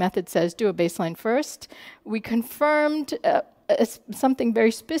scientific method says do a baseline first. We confirmed something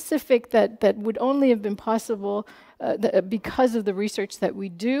very specific that would only have been possible because of the research that we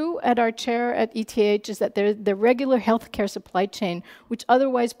do at our chair at ETH, is that the regular healthcare supply chain, which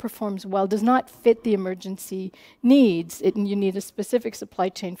otherwise performs well, does not fit the emergency needs. You need a specific supply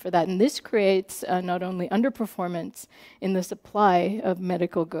chain for that. And this creates not only underperformance in the supply of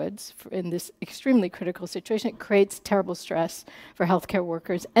medical goods in this extremely critical situation, it creates terrible stress for healthcare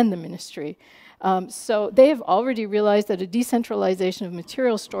workers and the ministry. So they have already realized that a decentralization of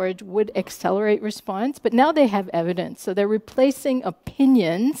material storage would accelerate response, but now they have evidence. So they're replacing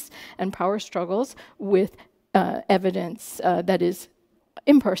opinions and power struggles with evidence that is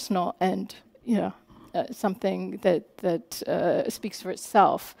impersonal and something that speaks for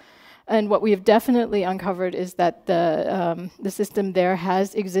itself. And what we have definitely uncovered is that the system there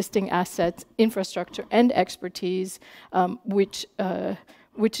has existing assets, infrastructure, and expertise, which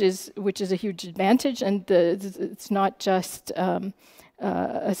which is a huge advantage. And it's not just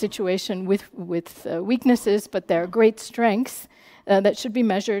a situation with weaknesses, but there are great strengths that should be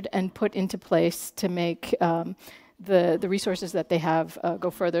measured and put into place to make the resources that they have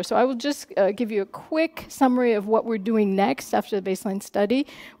go further. So I will just give you a quick summary of what we're doing next after the baseline study.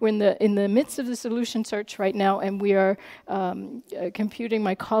 We're in the midst of the solution search right now, and we are computing.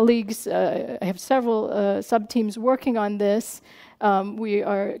 My colleagues, I have several sub-teams working on this. We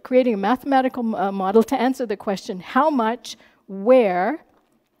are creating a mathematical model to answer the question, how much, where,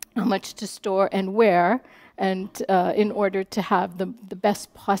 how much to store and where, and in order to have the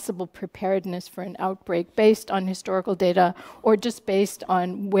best possible preparedness for an outbreak based on historical data or just based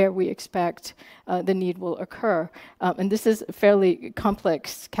on where we expect the need will occur. And this is a fairly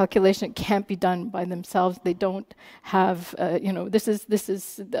complex calculation. It can't be done by themselves. They don't have, this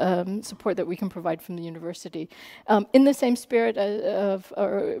is support that we can provide from the university. In the same spirit of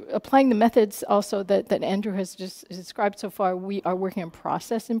applying the methods also that Andrew has just described so far, we are working on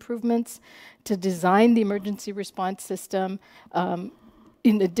process improvements to design the emergency response system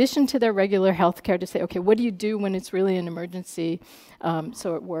in addition to their regular healthcare, to say, okay, what do you do when it's really an emergency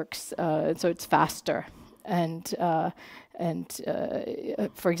so it works, so it's faster. And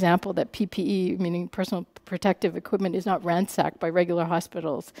for example, that PPE, meaning personal protective equipment, is not ransacked by regular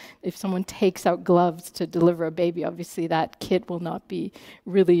hospitals. If someone takes out gloves to deliver a baby, obviously that kit will not be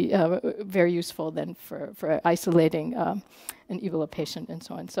really very useful then for isolating an Ebola patient and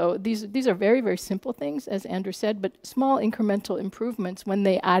so on. So these are very, very simple things, as Andrew said, but small incremental improvements, when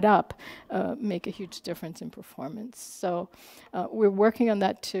they add up, make a huge difference in performance. So we're working on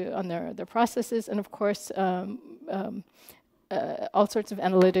that on their processes, and of course, all sorts of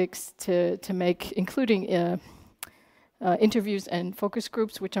analytics to make, including interviews and focus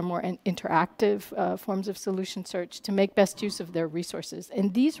groups, which are more interactive forms of solution search, to make best use of their resources.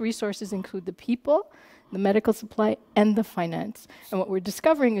 And these resources include the people, the medical supply, and the finance. And what we're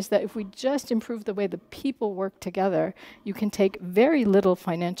discovering is that if we just improve the way the people work together, you can take very little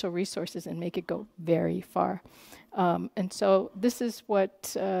financial resources and make it go very far. And so this is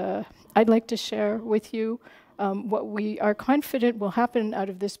what I'd like to share with you. What we are confident will happen out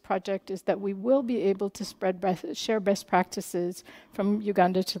of this project is that we will be able to share best practices from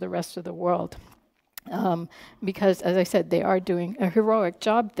Uganda to the rest of the world. Because, as I said, they are doing a heroic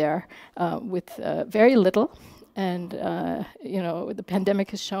job there with very little. And, the pandemic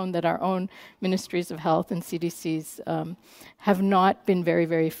has shown that our own ministries of health and CDCs have not been very,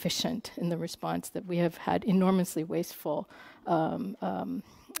 very efficient in the response, that we have had enormously wasteful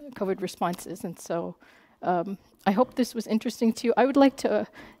COVID responses. And so I hope this was interesting to you. I would like to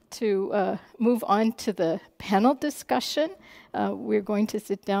move on to the panel discussion. We're going to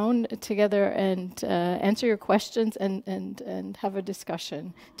sit down together and answer your questions and have a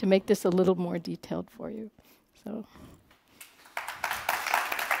discussion to make this a little more detailed for you. So.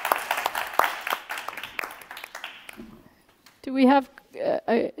 Do we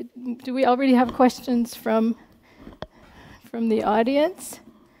already have questions from the audience?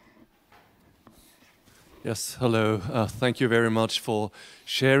 Yes, hello. Thank you very much for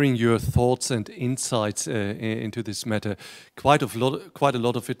sharing your thoughts and insights into this matter. Quite a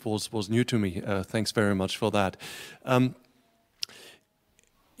lot of it was new to me. Thanks very much for that.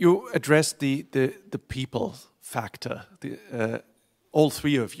 You addressed the people factor, all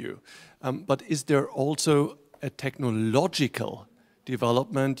three of you. But is there also a technological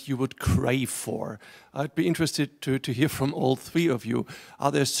development you would crave for? I'd be interested to hear from all three of you.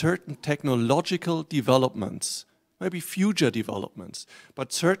 Are there certain technological developments, maybe future developments,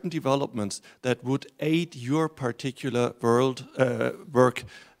 but certain developments that would aid your particular work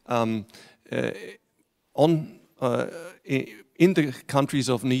in the countries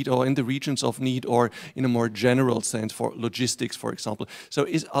of need or in the regions of need, or in a more general sense for logistics, for example? So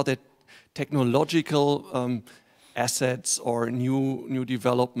are there technological assets or new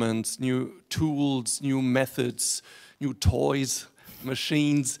developments, new tools, new methods, new toys,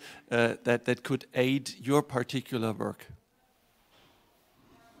 machines that could aid your particular work?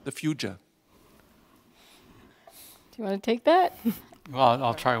 The future. Do you want to take that? Well,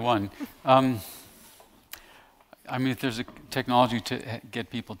 I'll try one. I mean, if there's a technology to get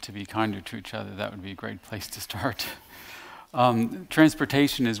people to be kinder to each other, that would be a great place to start.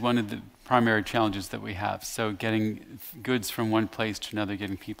 Transportation is one of the primary challenges that we have. So getting goods from one place to another,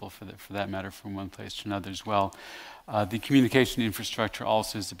 getting people, for that matter, from one place to another as well. The communication infrastructure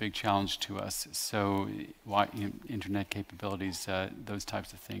also is a big challenge to us. So internet capabilities, those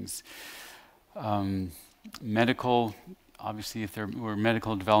types of things. Medical, obviously, if there were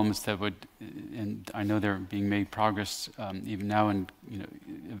medical developments that would, and I know they're being made progress even now in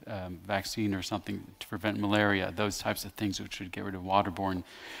vaccine or something to prevent malaria, those types of things which would get rid of waterborne,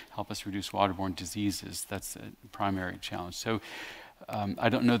 help us reduce waterborne diseases. That's a primary challenge. So I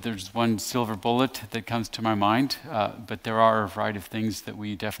don't know if there's one silver bullet that comes to my mind, but there are a variety of things that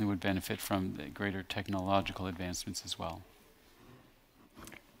we definitely would benefit from the greater technological advancements as well.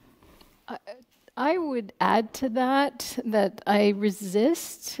 I would add to that I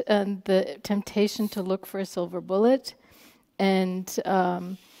resist the temptation to look for a silver bullet, and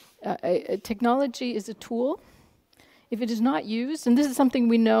technology is a tool. If it is not used, and this is something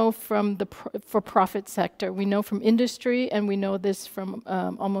we know from the for-profit sector, we know from industry, and we know this from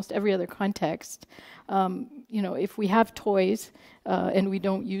almost every other context. If we have toys and we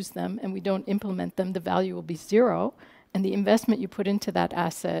don't use them and we don't implement them, the value will be zero. And the investment you put into that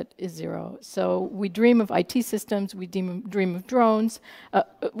asset is zero. So we dream of IT systems, we dream of drones,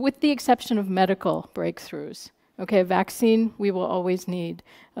 with the exception of medical breakthroughs. Okay, a vaccine we will always need,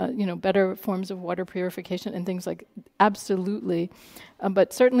 better forms of water purification and things like absolutely.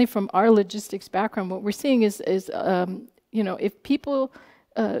 But certainly from our logistics background, what we're seeing is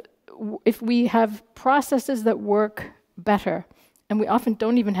if we have processes that work better, and we often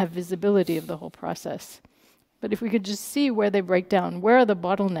don't even have visibility of the whole process. But if we could just see where they break down, where are the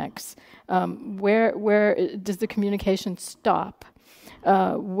bottlenecks? Where does the communication stop?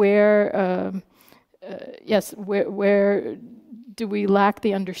 Where do we lack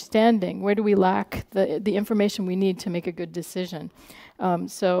the understanding? Where do we lack the information we need to make a good decision?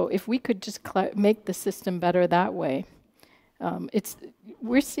 So if we could just make the system better that way,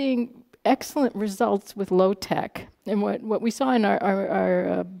 we're seeing excellent results with low tech. And what we saw in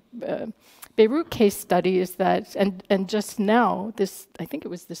our Beirut case study is that, and just now, I think it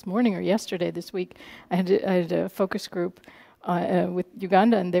was this morning or yesterday, this week, I had a focus group with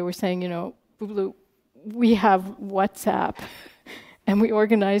Uganda, and they were saying, Bubulu, we have WhatsApp, and we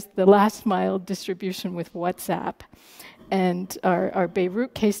organized the last mile distribution with WhatsApp. And our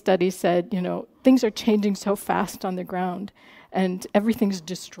Beirut case study said, things are changing so fast on the ground, and everything's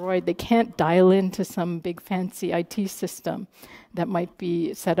destroyed. They can't dial into some big fancy IT system that might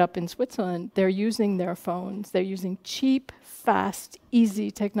be set up in Switzerland. They're using their phones. They're using cheap, fast,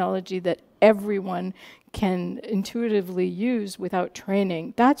 easy technology that everyone can intuitively use without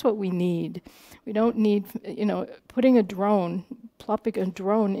training. That's what we need. We don't need, plopping a drone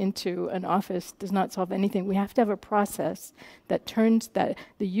into an office does not solve anything. We have to have a process that turns the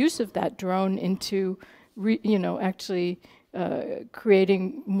use of that drone into, actually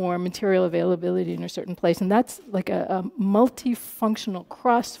creating more material availability in a certain place. And that's like a multifunctional,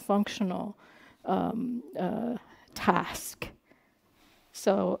 cross-functional task.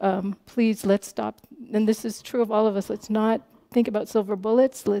 So please, let's stop. And this is true of all of us. Let's not think about silver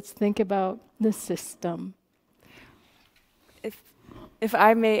bullets. Let's think about the system. If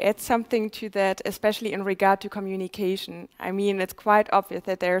I may add something to that, especially in regard to communication. I mean, it's quite obvious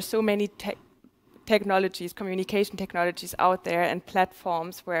that there are so many technologies, communication technologies out there and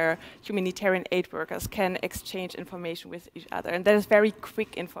platforms where humanitarian aid workers can exchange information with each other. And that is very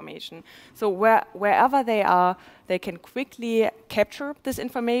quick information. So wherever they are, they can quickly capture this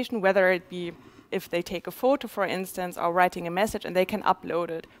information, whether it be if they take a photo, for instance, or writing a message, and they can upload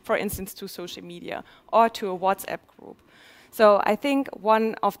it, for instance, to social media or to a WhatsApp group. So I think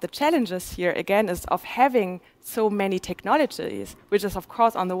one of the challenges here, again, is of having so many technologies, which is, of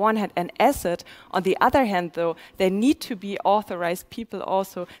course, on the one hand, an asset. On the other hand, though, there need to be authorized people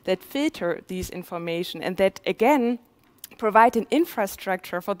also that filter these information and that, again, provide an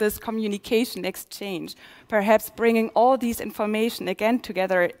infrastructure for this communication exchange, perhaps bringing all these information again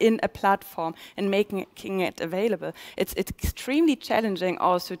together in a platform and making it available. It's extremely challenging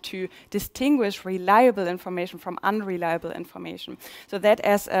also to distinguish reliable information from unreliable information. So that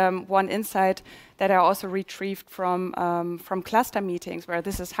as one insight that I also retrieved from cluster meetings where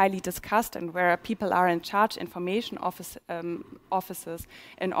this is highly discussed and where people are in charge information offices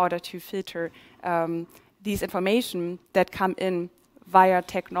in order to filter these information that come in via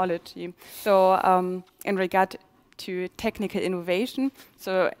technology. So in regard to technical innovation,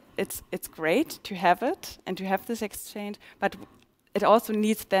 so it's great to have it and to have this exchange, but it also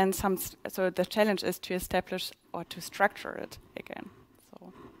needs then so the challenge is to establish or to structure it again.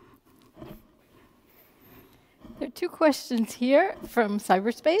 So. There are two questions here from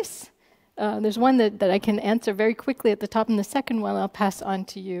cyberspace. There's one that I can answer very quickly at the top, and the second one I'll pass on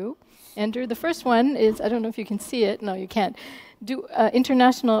to you, Andrew. The first one is, I don't know if you can see it. No, you can't. Do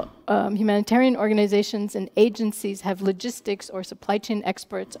international humanitarian organizations and agencies have logistics or supply chain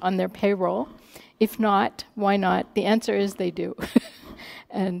experts on their payroll? If not, why not? The answer is they do.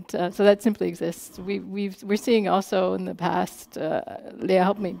 And so that simply exists. We're seeing also in the past, Leah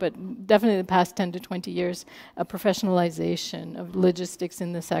helped me, but definitely the past 10 to 20 years, a professionalization of logistics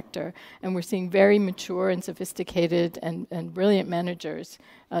in the sector. And we're seeing very mature and sophisticated and brilliant managers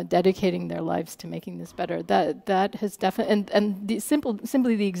dedicating their lives to making this better. That has definitely, and the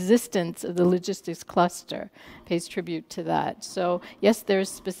simply the existence of the logistics cluster pays tribute to that. So yes, there's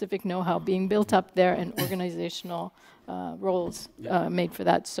specific know-how being built up there and organizational roles made for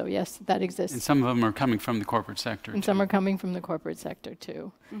that. So yes, that exists. And some of them are coming from the corporate sector. And some are coming from the corporate sector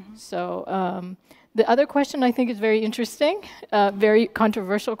too. So the other question I think is very interesting, very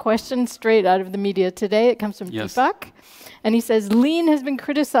controversial question straight out of the media today. It comes from Deepak. And he says, lean has been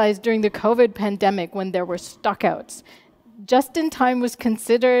criticized during the COVID pandemic when there were stockouts. Just-in-time was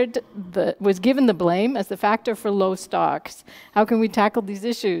was given the blame as the factor for low stocks. How can we tackle these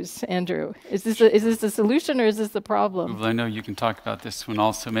issues, Andrew? Is this the solution or is this the problem? Well, I know you can talk about this one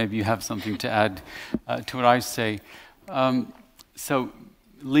also. Maybe you have something to add to what I say. So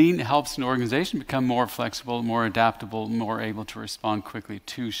lean helps an organization become more flexible, more adaptable, more able to respond quickly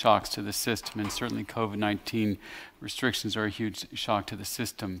to shocks to the system. And certainly COVID-19 restrictions are a huge shock to the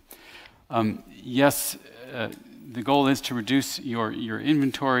system. Yes, the goal is to reduce your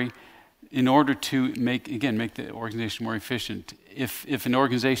inventory in order to make the organization more efficient. If an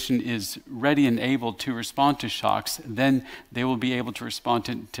organization is ready and able to respond to shocks, then they will be able to respond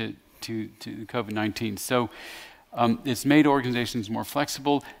to COVID-19. So it's made organizations more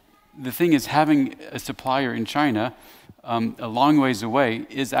flexible. The thing is, having a supplier in China a long ways away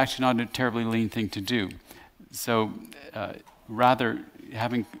is actually not a terribly lean thing to do. So rather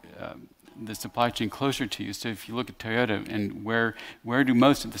having the supply chain closer to you. So if you look at Toyota and where do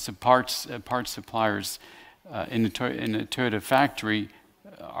most of the parts suppliers in a Toyota factory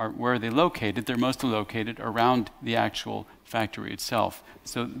where are they located? They're mostly located around the actual factory itself.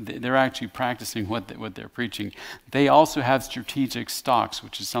 So they're actually practicing what they're preaching. They also have strategic stocks,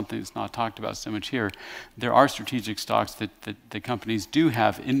 which is something that's not talked about so much here. There are strategic stocks that the companies do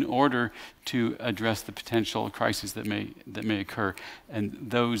have in order to address the potential crises that may occur, and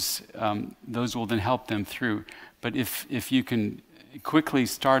those will then help them through. But if you can quickly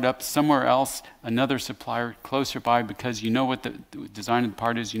start up somewhere else, another supplier closer by, because you know what the design of the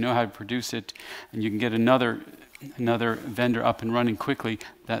part is, you know how to produce it, and you can get another vendor up and running quickly,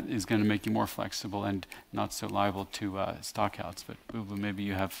 that is going to make you more flexible and not so liable to stockouts. But Uwe, maybe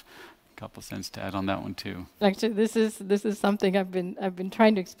you have a couple cents to add on that one too. Actually, this is something I've been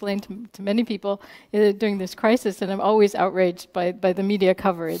trying to explain to many people during this crisis, and I'm always outraged by the media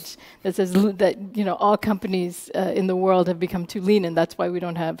coverage that says that all companies in the world have become too lean, and that's why we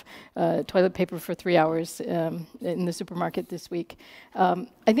don't have toilet paper for 3 hours in the supermarket this week.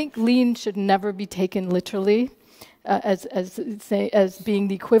 I think lean should never be taken literally as being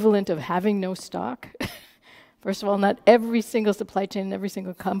the equivalent of having no stock. First of all, not every single supply chain, every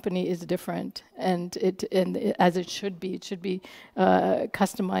single company is different, and as it should be. It should be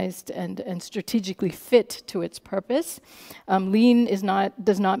customized and strategically fit to its purpose. Lean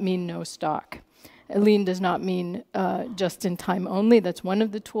does not mean no stock. Lean does not mean just in time only. That's one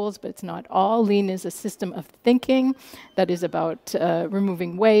of the tools, but it's not all. Lean is a system of thinking that is about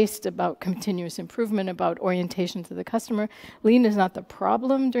removing waste, about continuous improvement, about orientation to the customer. Lean is not the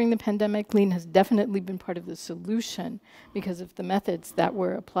problem during the pandemic. Lean has definitely been part of the solution because of the methods that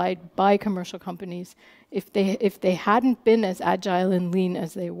were applied by commercial companies. If they hadn't been as agile and lean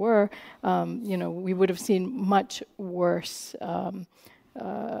as they were, we would have seen much worse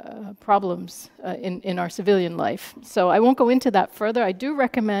problems in our civilian life. So I won't go into that further. I do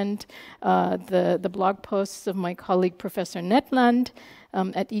recommend the blog posts of my colleague Professor Netland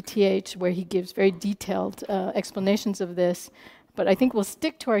at ETH, where he gives very detailed explanations of this. But I think we'll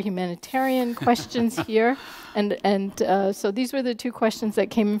stick to our humanitarian questions here. And so these were the two questions that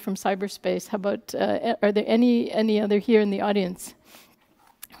came in from cyberspace. How about, are there any other here in the audience?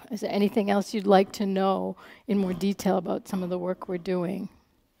 Is there anything else you'd like to know in more detail about some of the work we're doing?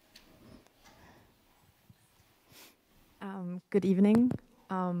 Good evening.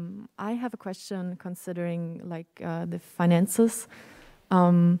 I have a question considering the finances.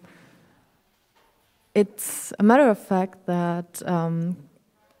 It's a matter of fact that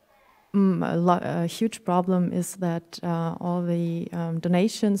a huge problem is that all the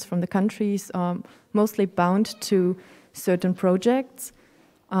donations from the countries are mostly bound to certain projects,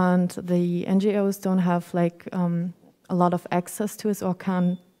 and the NGOs don't have a lot of access to it or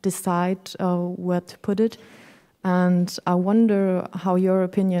can't decide where to put it. And I wonder how your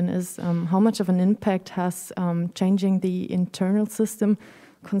opinion is, how much of an impact has changing the internal system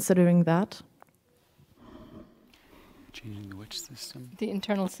considering that? Changing the which system? The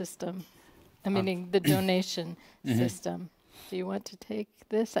internal system. Meaning the donation system. Do you want to take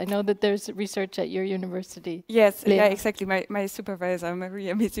this? I know that there's research at your university. Yes, Lea. yeah, exactly. My supervisor,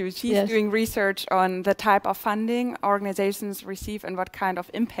 Maria Mizu, she's doing research on the type of funding organizations receive and what kind of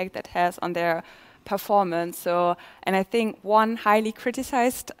impact that has on their performance. So, and I think one highly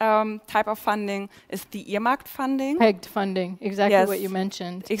criticized type of funding is the earmarked funding. Pegged funding, exactly what you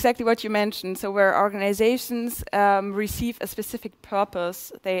mentioned. Exactly what you mentioned. So where organizations receive a specific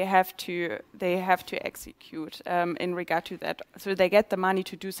purpose, they have to execute in regard to that. So they get the money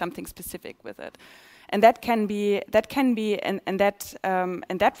to do something specific with it. And that can be in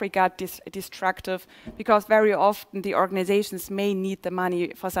that regard destructive, because very often the organizations may need the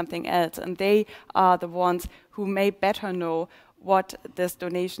money for something else, and they are the ones who may better know what this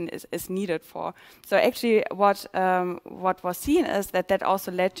donation is needed for. So actually what was seen is that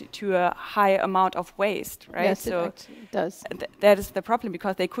also led to a high amount of waste, right? Yes, so it actually does. That is the problem,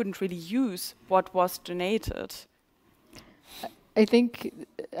 because they couldn't really use what was donated. I think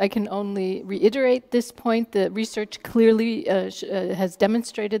I can only reiterate this point. The research clearly has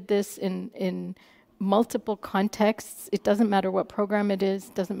demonstrated this in multiple contexts. It doesn't matter what program it is,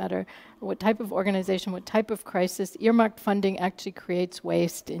 doesn't matter what type of organization, what type of crisis. Earmarked funding actually creates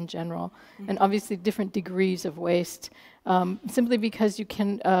waste in general, and obviously different degrees of waste, simply because you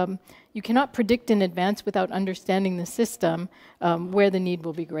cannot predict in advance without understanding the system where the need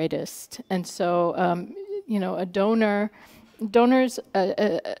will be greatest. And so, donors,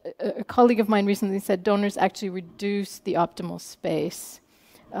 a colleague of mine recently said donors actually reduce the optimal space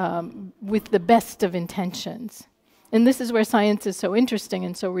with the best of intentions. And this is where science is so interesting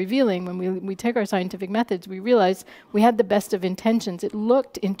and so revealing. When we take our scientific methods, we realize we had the best of intentions. It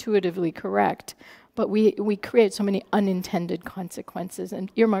looked intuitively correct, but we create so many unintended consequences.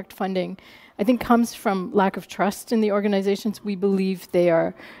 And earmarked funding, I think, comes from lack of trust in the organizations. We believe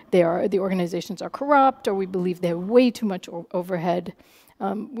the organizations are corrupt, or we believe they have way too much overhead.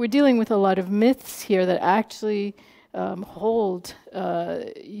 We're dealing with a lot of myths here that actually hold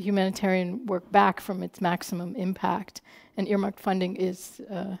humanitarian work back from its maximum impact. And earmarked funding is,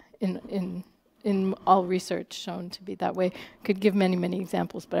 in all research, shown to be that way. Could give many, many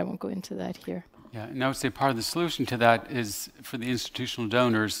examples, but I won't go into that here. Yeah, and I would say part of the solution to that is for the institutional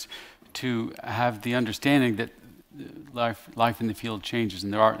donors to have the understanding that life in the field changes,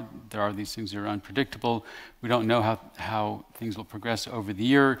 and there are these things that are unpredictable. We don't know how things will progress over the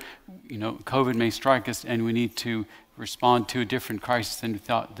year. COVID may strike us, and we need to respond to a different crisis than we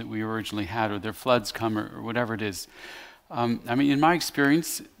thought that we originally had, or there floods come, or whatever it is. In my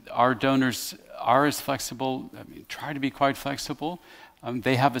experience, our donors are as flexible. Try to be quite flexible.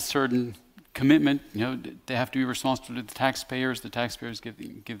 They have a certain commitment. They have to be responsible to the taxpayers. The taxpayers give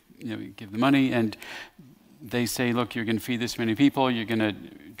the money, and they say, look, you're going to feed this many people. You're going to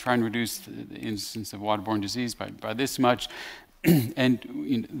try and reduce the incidence of waterborne disease by this much,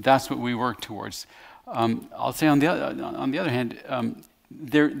 and that's what we work towards. I'll say on the other hand,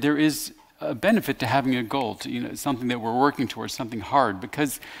 there is a benefit to having a goal, something that we're working towards, something hard,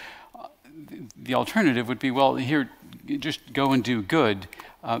 because the alternative would be, well, here, just go and do good.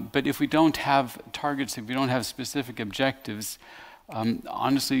 But if we don't have targets, if we don't have specific objectives,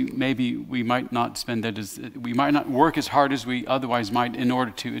 honestly, maybe we might not we might not work as hard as we otherwise might in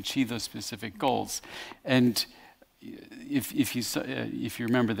order to achieve those specific goals. And if you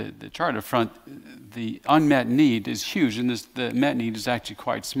remember the chart up front, the unmet need is huge, and the met need is actually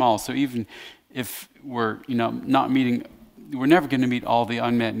quite small. So even if we're not meeting, we're never going to meet all the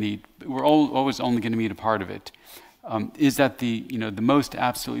unmet need. We're always only going to meet a part of it. Is that the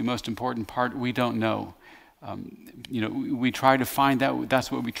absolutely most important part? We don't know. We try to find that.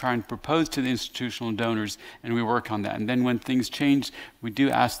 That's what we try and propose to the institutional donors, and we work on that. And then when things change, we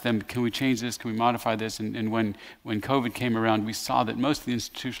do ask them, can we change this? Can we modify this? And when COVID came around, we saw that most of the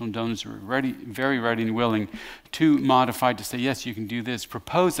institutional donors were very ready and willing to modify, to say, yes, you can do this.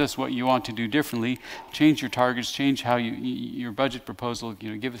 Propose us what you want to do differently. Change your targets. Change how your budget proposal.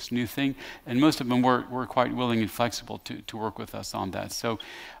 Give us a new thing. And most of them were quite willing and flexible to work with us on that. So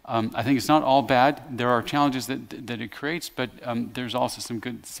I think it's not all bad. There are challenges that it creates, but there's also some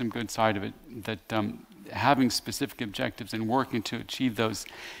good side of it. That having specific objectives and working to achieve those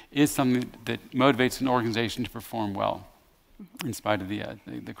is something that motivates an organization to perform well, in spite of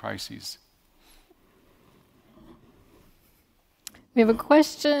the crises. We have a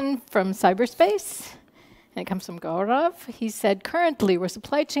question from cyberspace. and it comes from Gaurav. He said, currently, where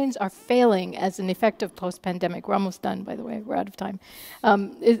supply chains are failing as an effect of post-pandemic, we're almost done, by the way, we're out of time.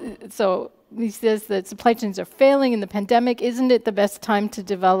 So he says that supply chains are failing in the pandemic. Isn't it the best time to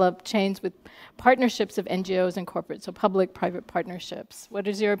develop chains with partnerships of NGOs and corporate, so public-private partnerships? What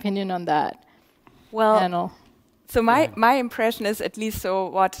is your opinion on that, panel? So my impression is, at least so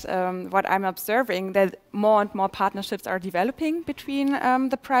what I'm observing, that more and more partnerships are developing between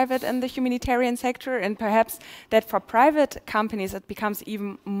the private and the humanitarian sector, and perhaps that for private companies it becomes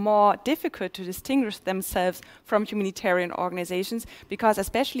even more difficult to distinguish themselves from humanitarian organizations, because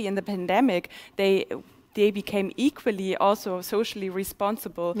especially in the pandemic they became equally also socially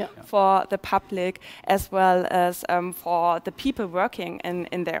responsible for the public as well as for the people working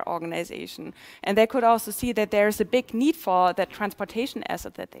in their organization. And they could also see that there's a big need for that transportation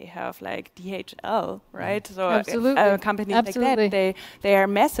asset that they have, like DHL, right? So companies like that, they are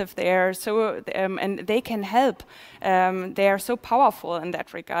massive. They are so, and they can help. They are so powerful in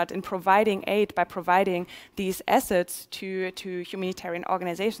that regard in providing aid by providing these assets to humanitarian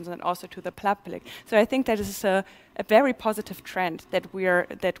organizations and also to the public. So I think that is a very positive trend that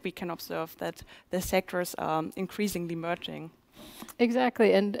we can observe, that the sectors are increasingly merging.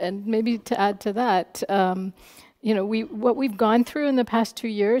 Exactly, and maybe to add to that, what we've gone through in the past 2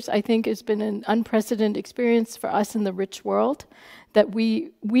 years, I think, has been an unprecedented experience for us in the rich world. That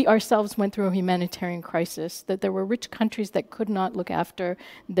we ourselves went through a humanitarian crisis. That there were rich countries that could not look after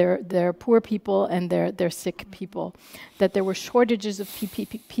their poor people and their sick people. That there were shortages of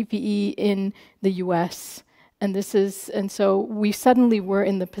PPE in the U.S. And so we suddenly were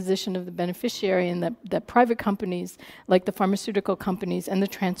in the position of the beneficiary, and that private companies, like the pharmaceutical companies and the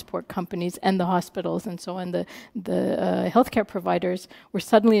transport companies and the hospitals and so on, the healthcare providers were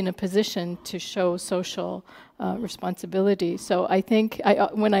suddenly in a position to show social responsibility. So I think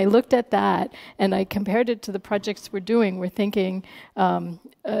when I looked at that and I compared it to the projects we're doing, we're thinking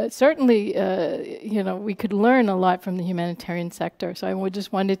certainly, we could learn a lot from the humanitarian sector. So I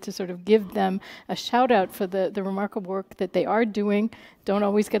just wanted to sort of give them a shout out for the remarkable work that they are doing. Don't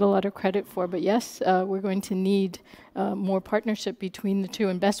always get a lot of credit for, but yes, we're going to need more partnership between the two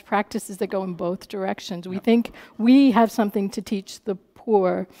and best practices that go in both directions. We think we have something to teach the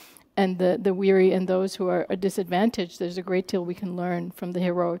poor and the weary and those who are disadvantaged. There's a great deal we can learn from the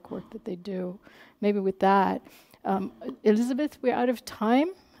heroic work that they do. Maybe with that, Elizabeth, we're out of time.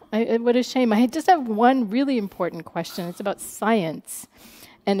 What a shame. I just have one really important question. It's about science.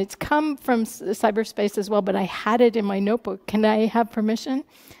 And it's come from cyberspace as well, but I had it in my notebook. Can I have permission?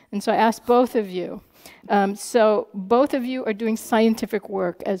 And so I asked both of you. So both of you are doing scientific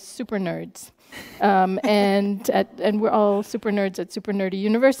work as super nerds. And we're all super nerds at Super Nerdy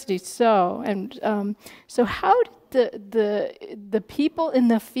University. So how did the people in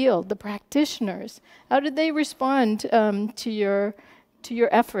the field, the practitioners, how did they respond to your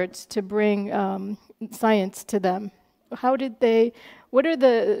efforts to bring science to them? How did they? What are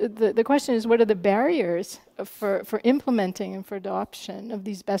the question is, what are the barriers for implementing and for adoption of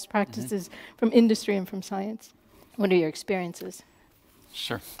these best practices from industry and from science? What are your experiences?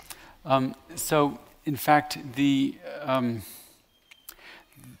 Sure. So, in fact, the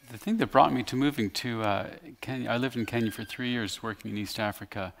thing that brought me to moving to Kenya, I lived in Kenya for 3 years working in East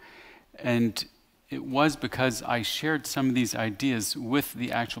Africa, and it was because I shared some of these ideas with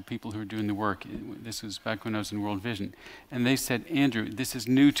the actual people who were doing the work. This was back when I was in World Vision. And they said, Andrew, this is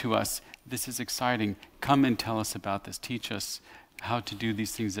new to us. This is exciting. Come and tell us about this. Teach us how to do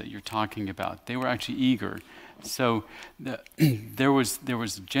these things that you're talking about. They were actually eager. So there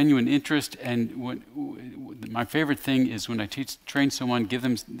was genuine interest, and my favorite thing is when I train someone, give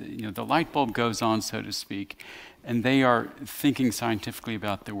them, the light bulb goes on, so to speak, and they are thinking scientifically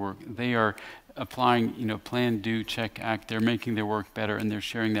about their work. They are applying, plan, do, check, act. They're making their work better, and they're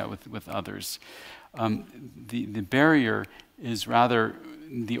sharing that with others. The barrier is rather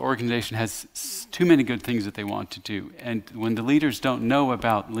the organization has too many good things that they want to do. And when the leaders don't know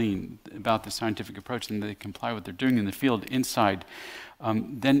about lean, about the scientific approach, and they comply what they're doing in the field inside,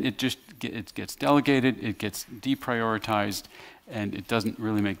 then it gets delegated, it gets deprioritized, and it doesn't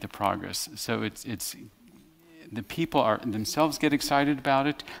really make the progress. So it's the people themselves get excited about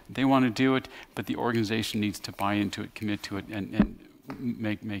it, they want to do it, but the organization needs to buy into it, commit to it, and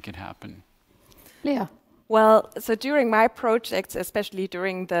make it happen. Leah. Well, so during my projects, especially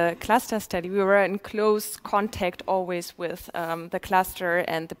during the cluster study, we were in close contact always with the cluster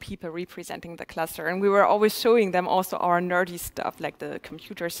and the people representing the cluster. And we were always showing them also our nerdy stuff, like the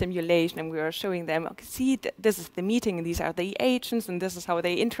computer simulation. And we were showing them, okay, see, this is the meeting, and these are the agents, and this is how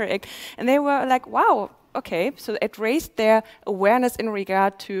they interact. And they were like, wow, okay, so it raised their awareness in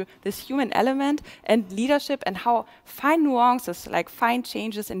regard to this human element and leadership, and how fine nuances, like fine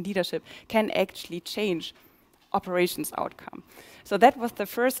changes in leadership, can actually change operations outcome. So that was the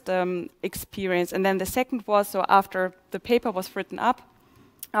first experience. And then the second was, so after the paper was written up,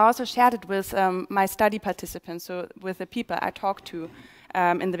 I also shared it with my study participants, so with the people I talked to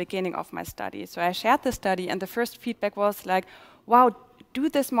in the beginning of my study. So I shared the study, and the first feedback was like, wow, do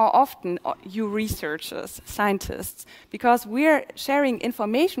this more often, you researchers, scientists, because we're sharing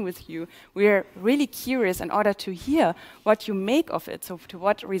information with you. We're really curious in order to hear what you make of it, so to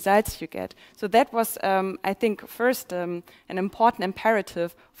what results you get. So that was, I think, first an important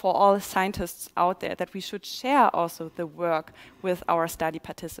imperative for all scientists out there, that we should share also the work with our study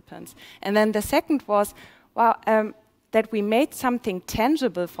participants. And then the second was, well, that we made something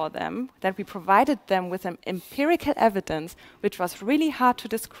tangible for them, that we provided them with an empirical evidence, which was really hard to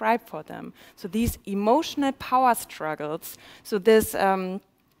describe for them. So these emotional power struggles, so this,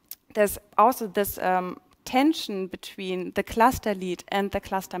 there's also this tension between the cluster lead and the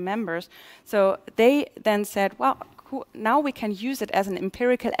cluster members. So they then said, well, now we can use it as an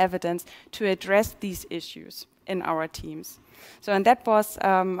empirical evidence to address these issues in our teams. So, and that was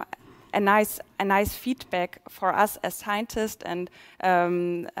a nice feedback for us as scientists, and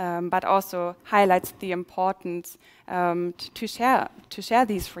but also highlights the importance to share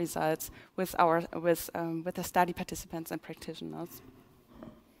these results with the study participants and practitioners.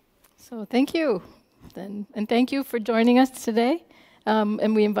 So thank you, then, and thank you for joining us today.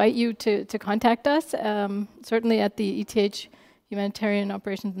 And we invite you to contact us, certainly at the ETH Humanitarian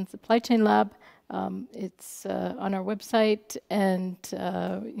Operations and Supply Chain Lab. It's on our website, and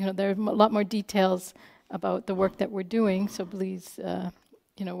there are a lot more details about the work that we're doing. So please,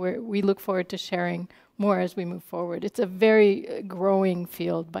 we look forward to sharing more as we move forward. It's a very growing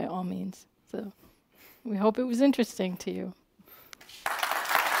field by all means. So we hope it was interesting to you.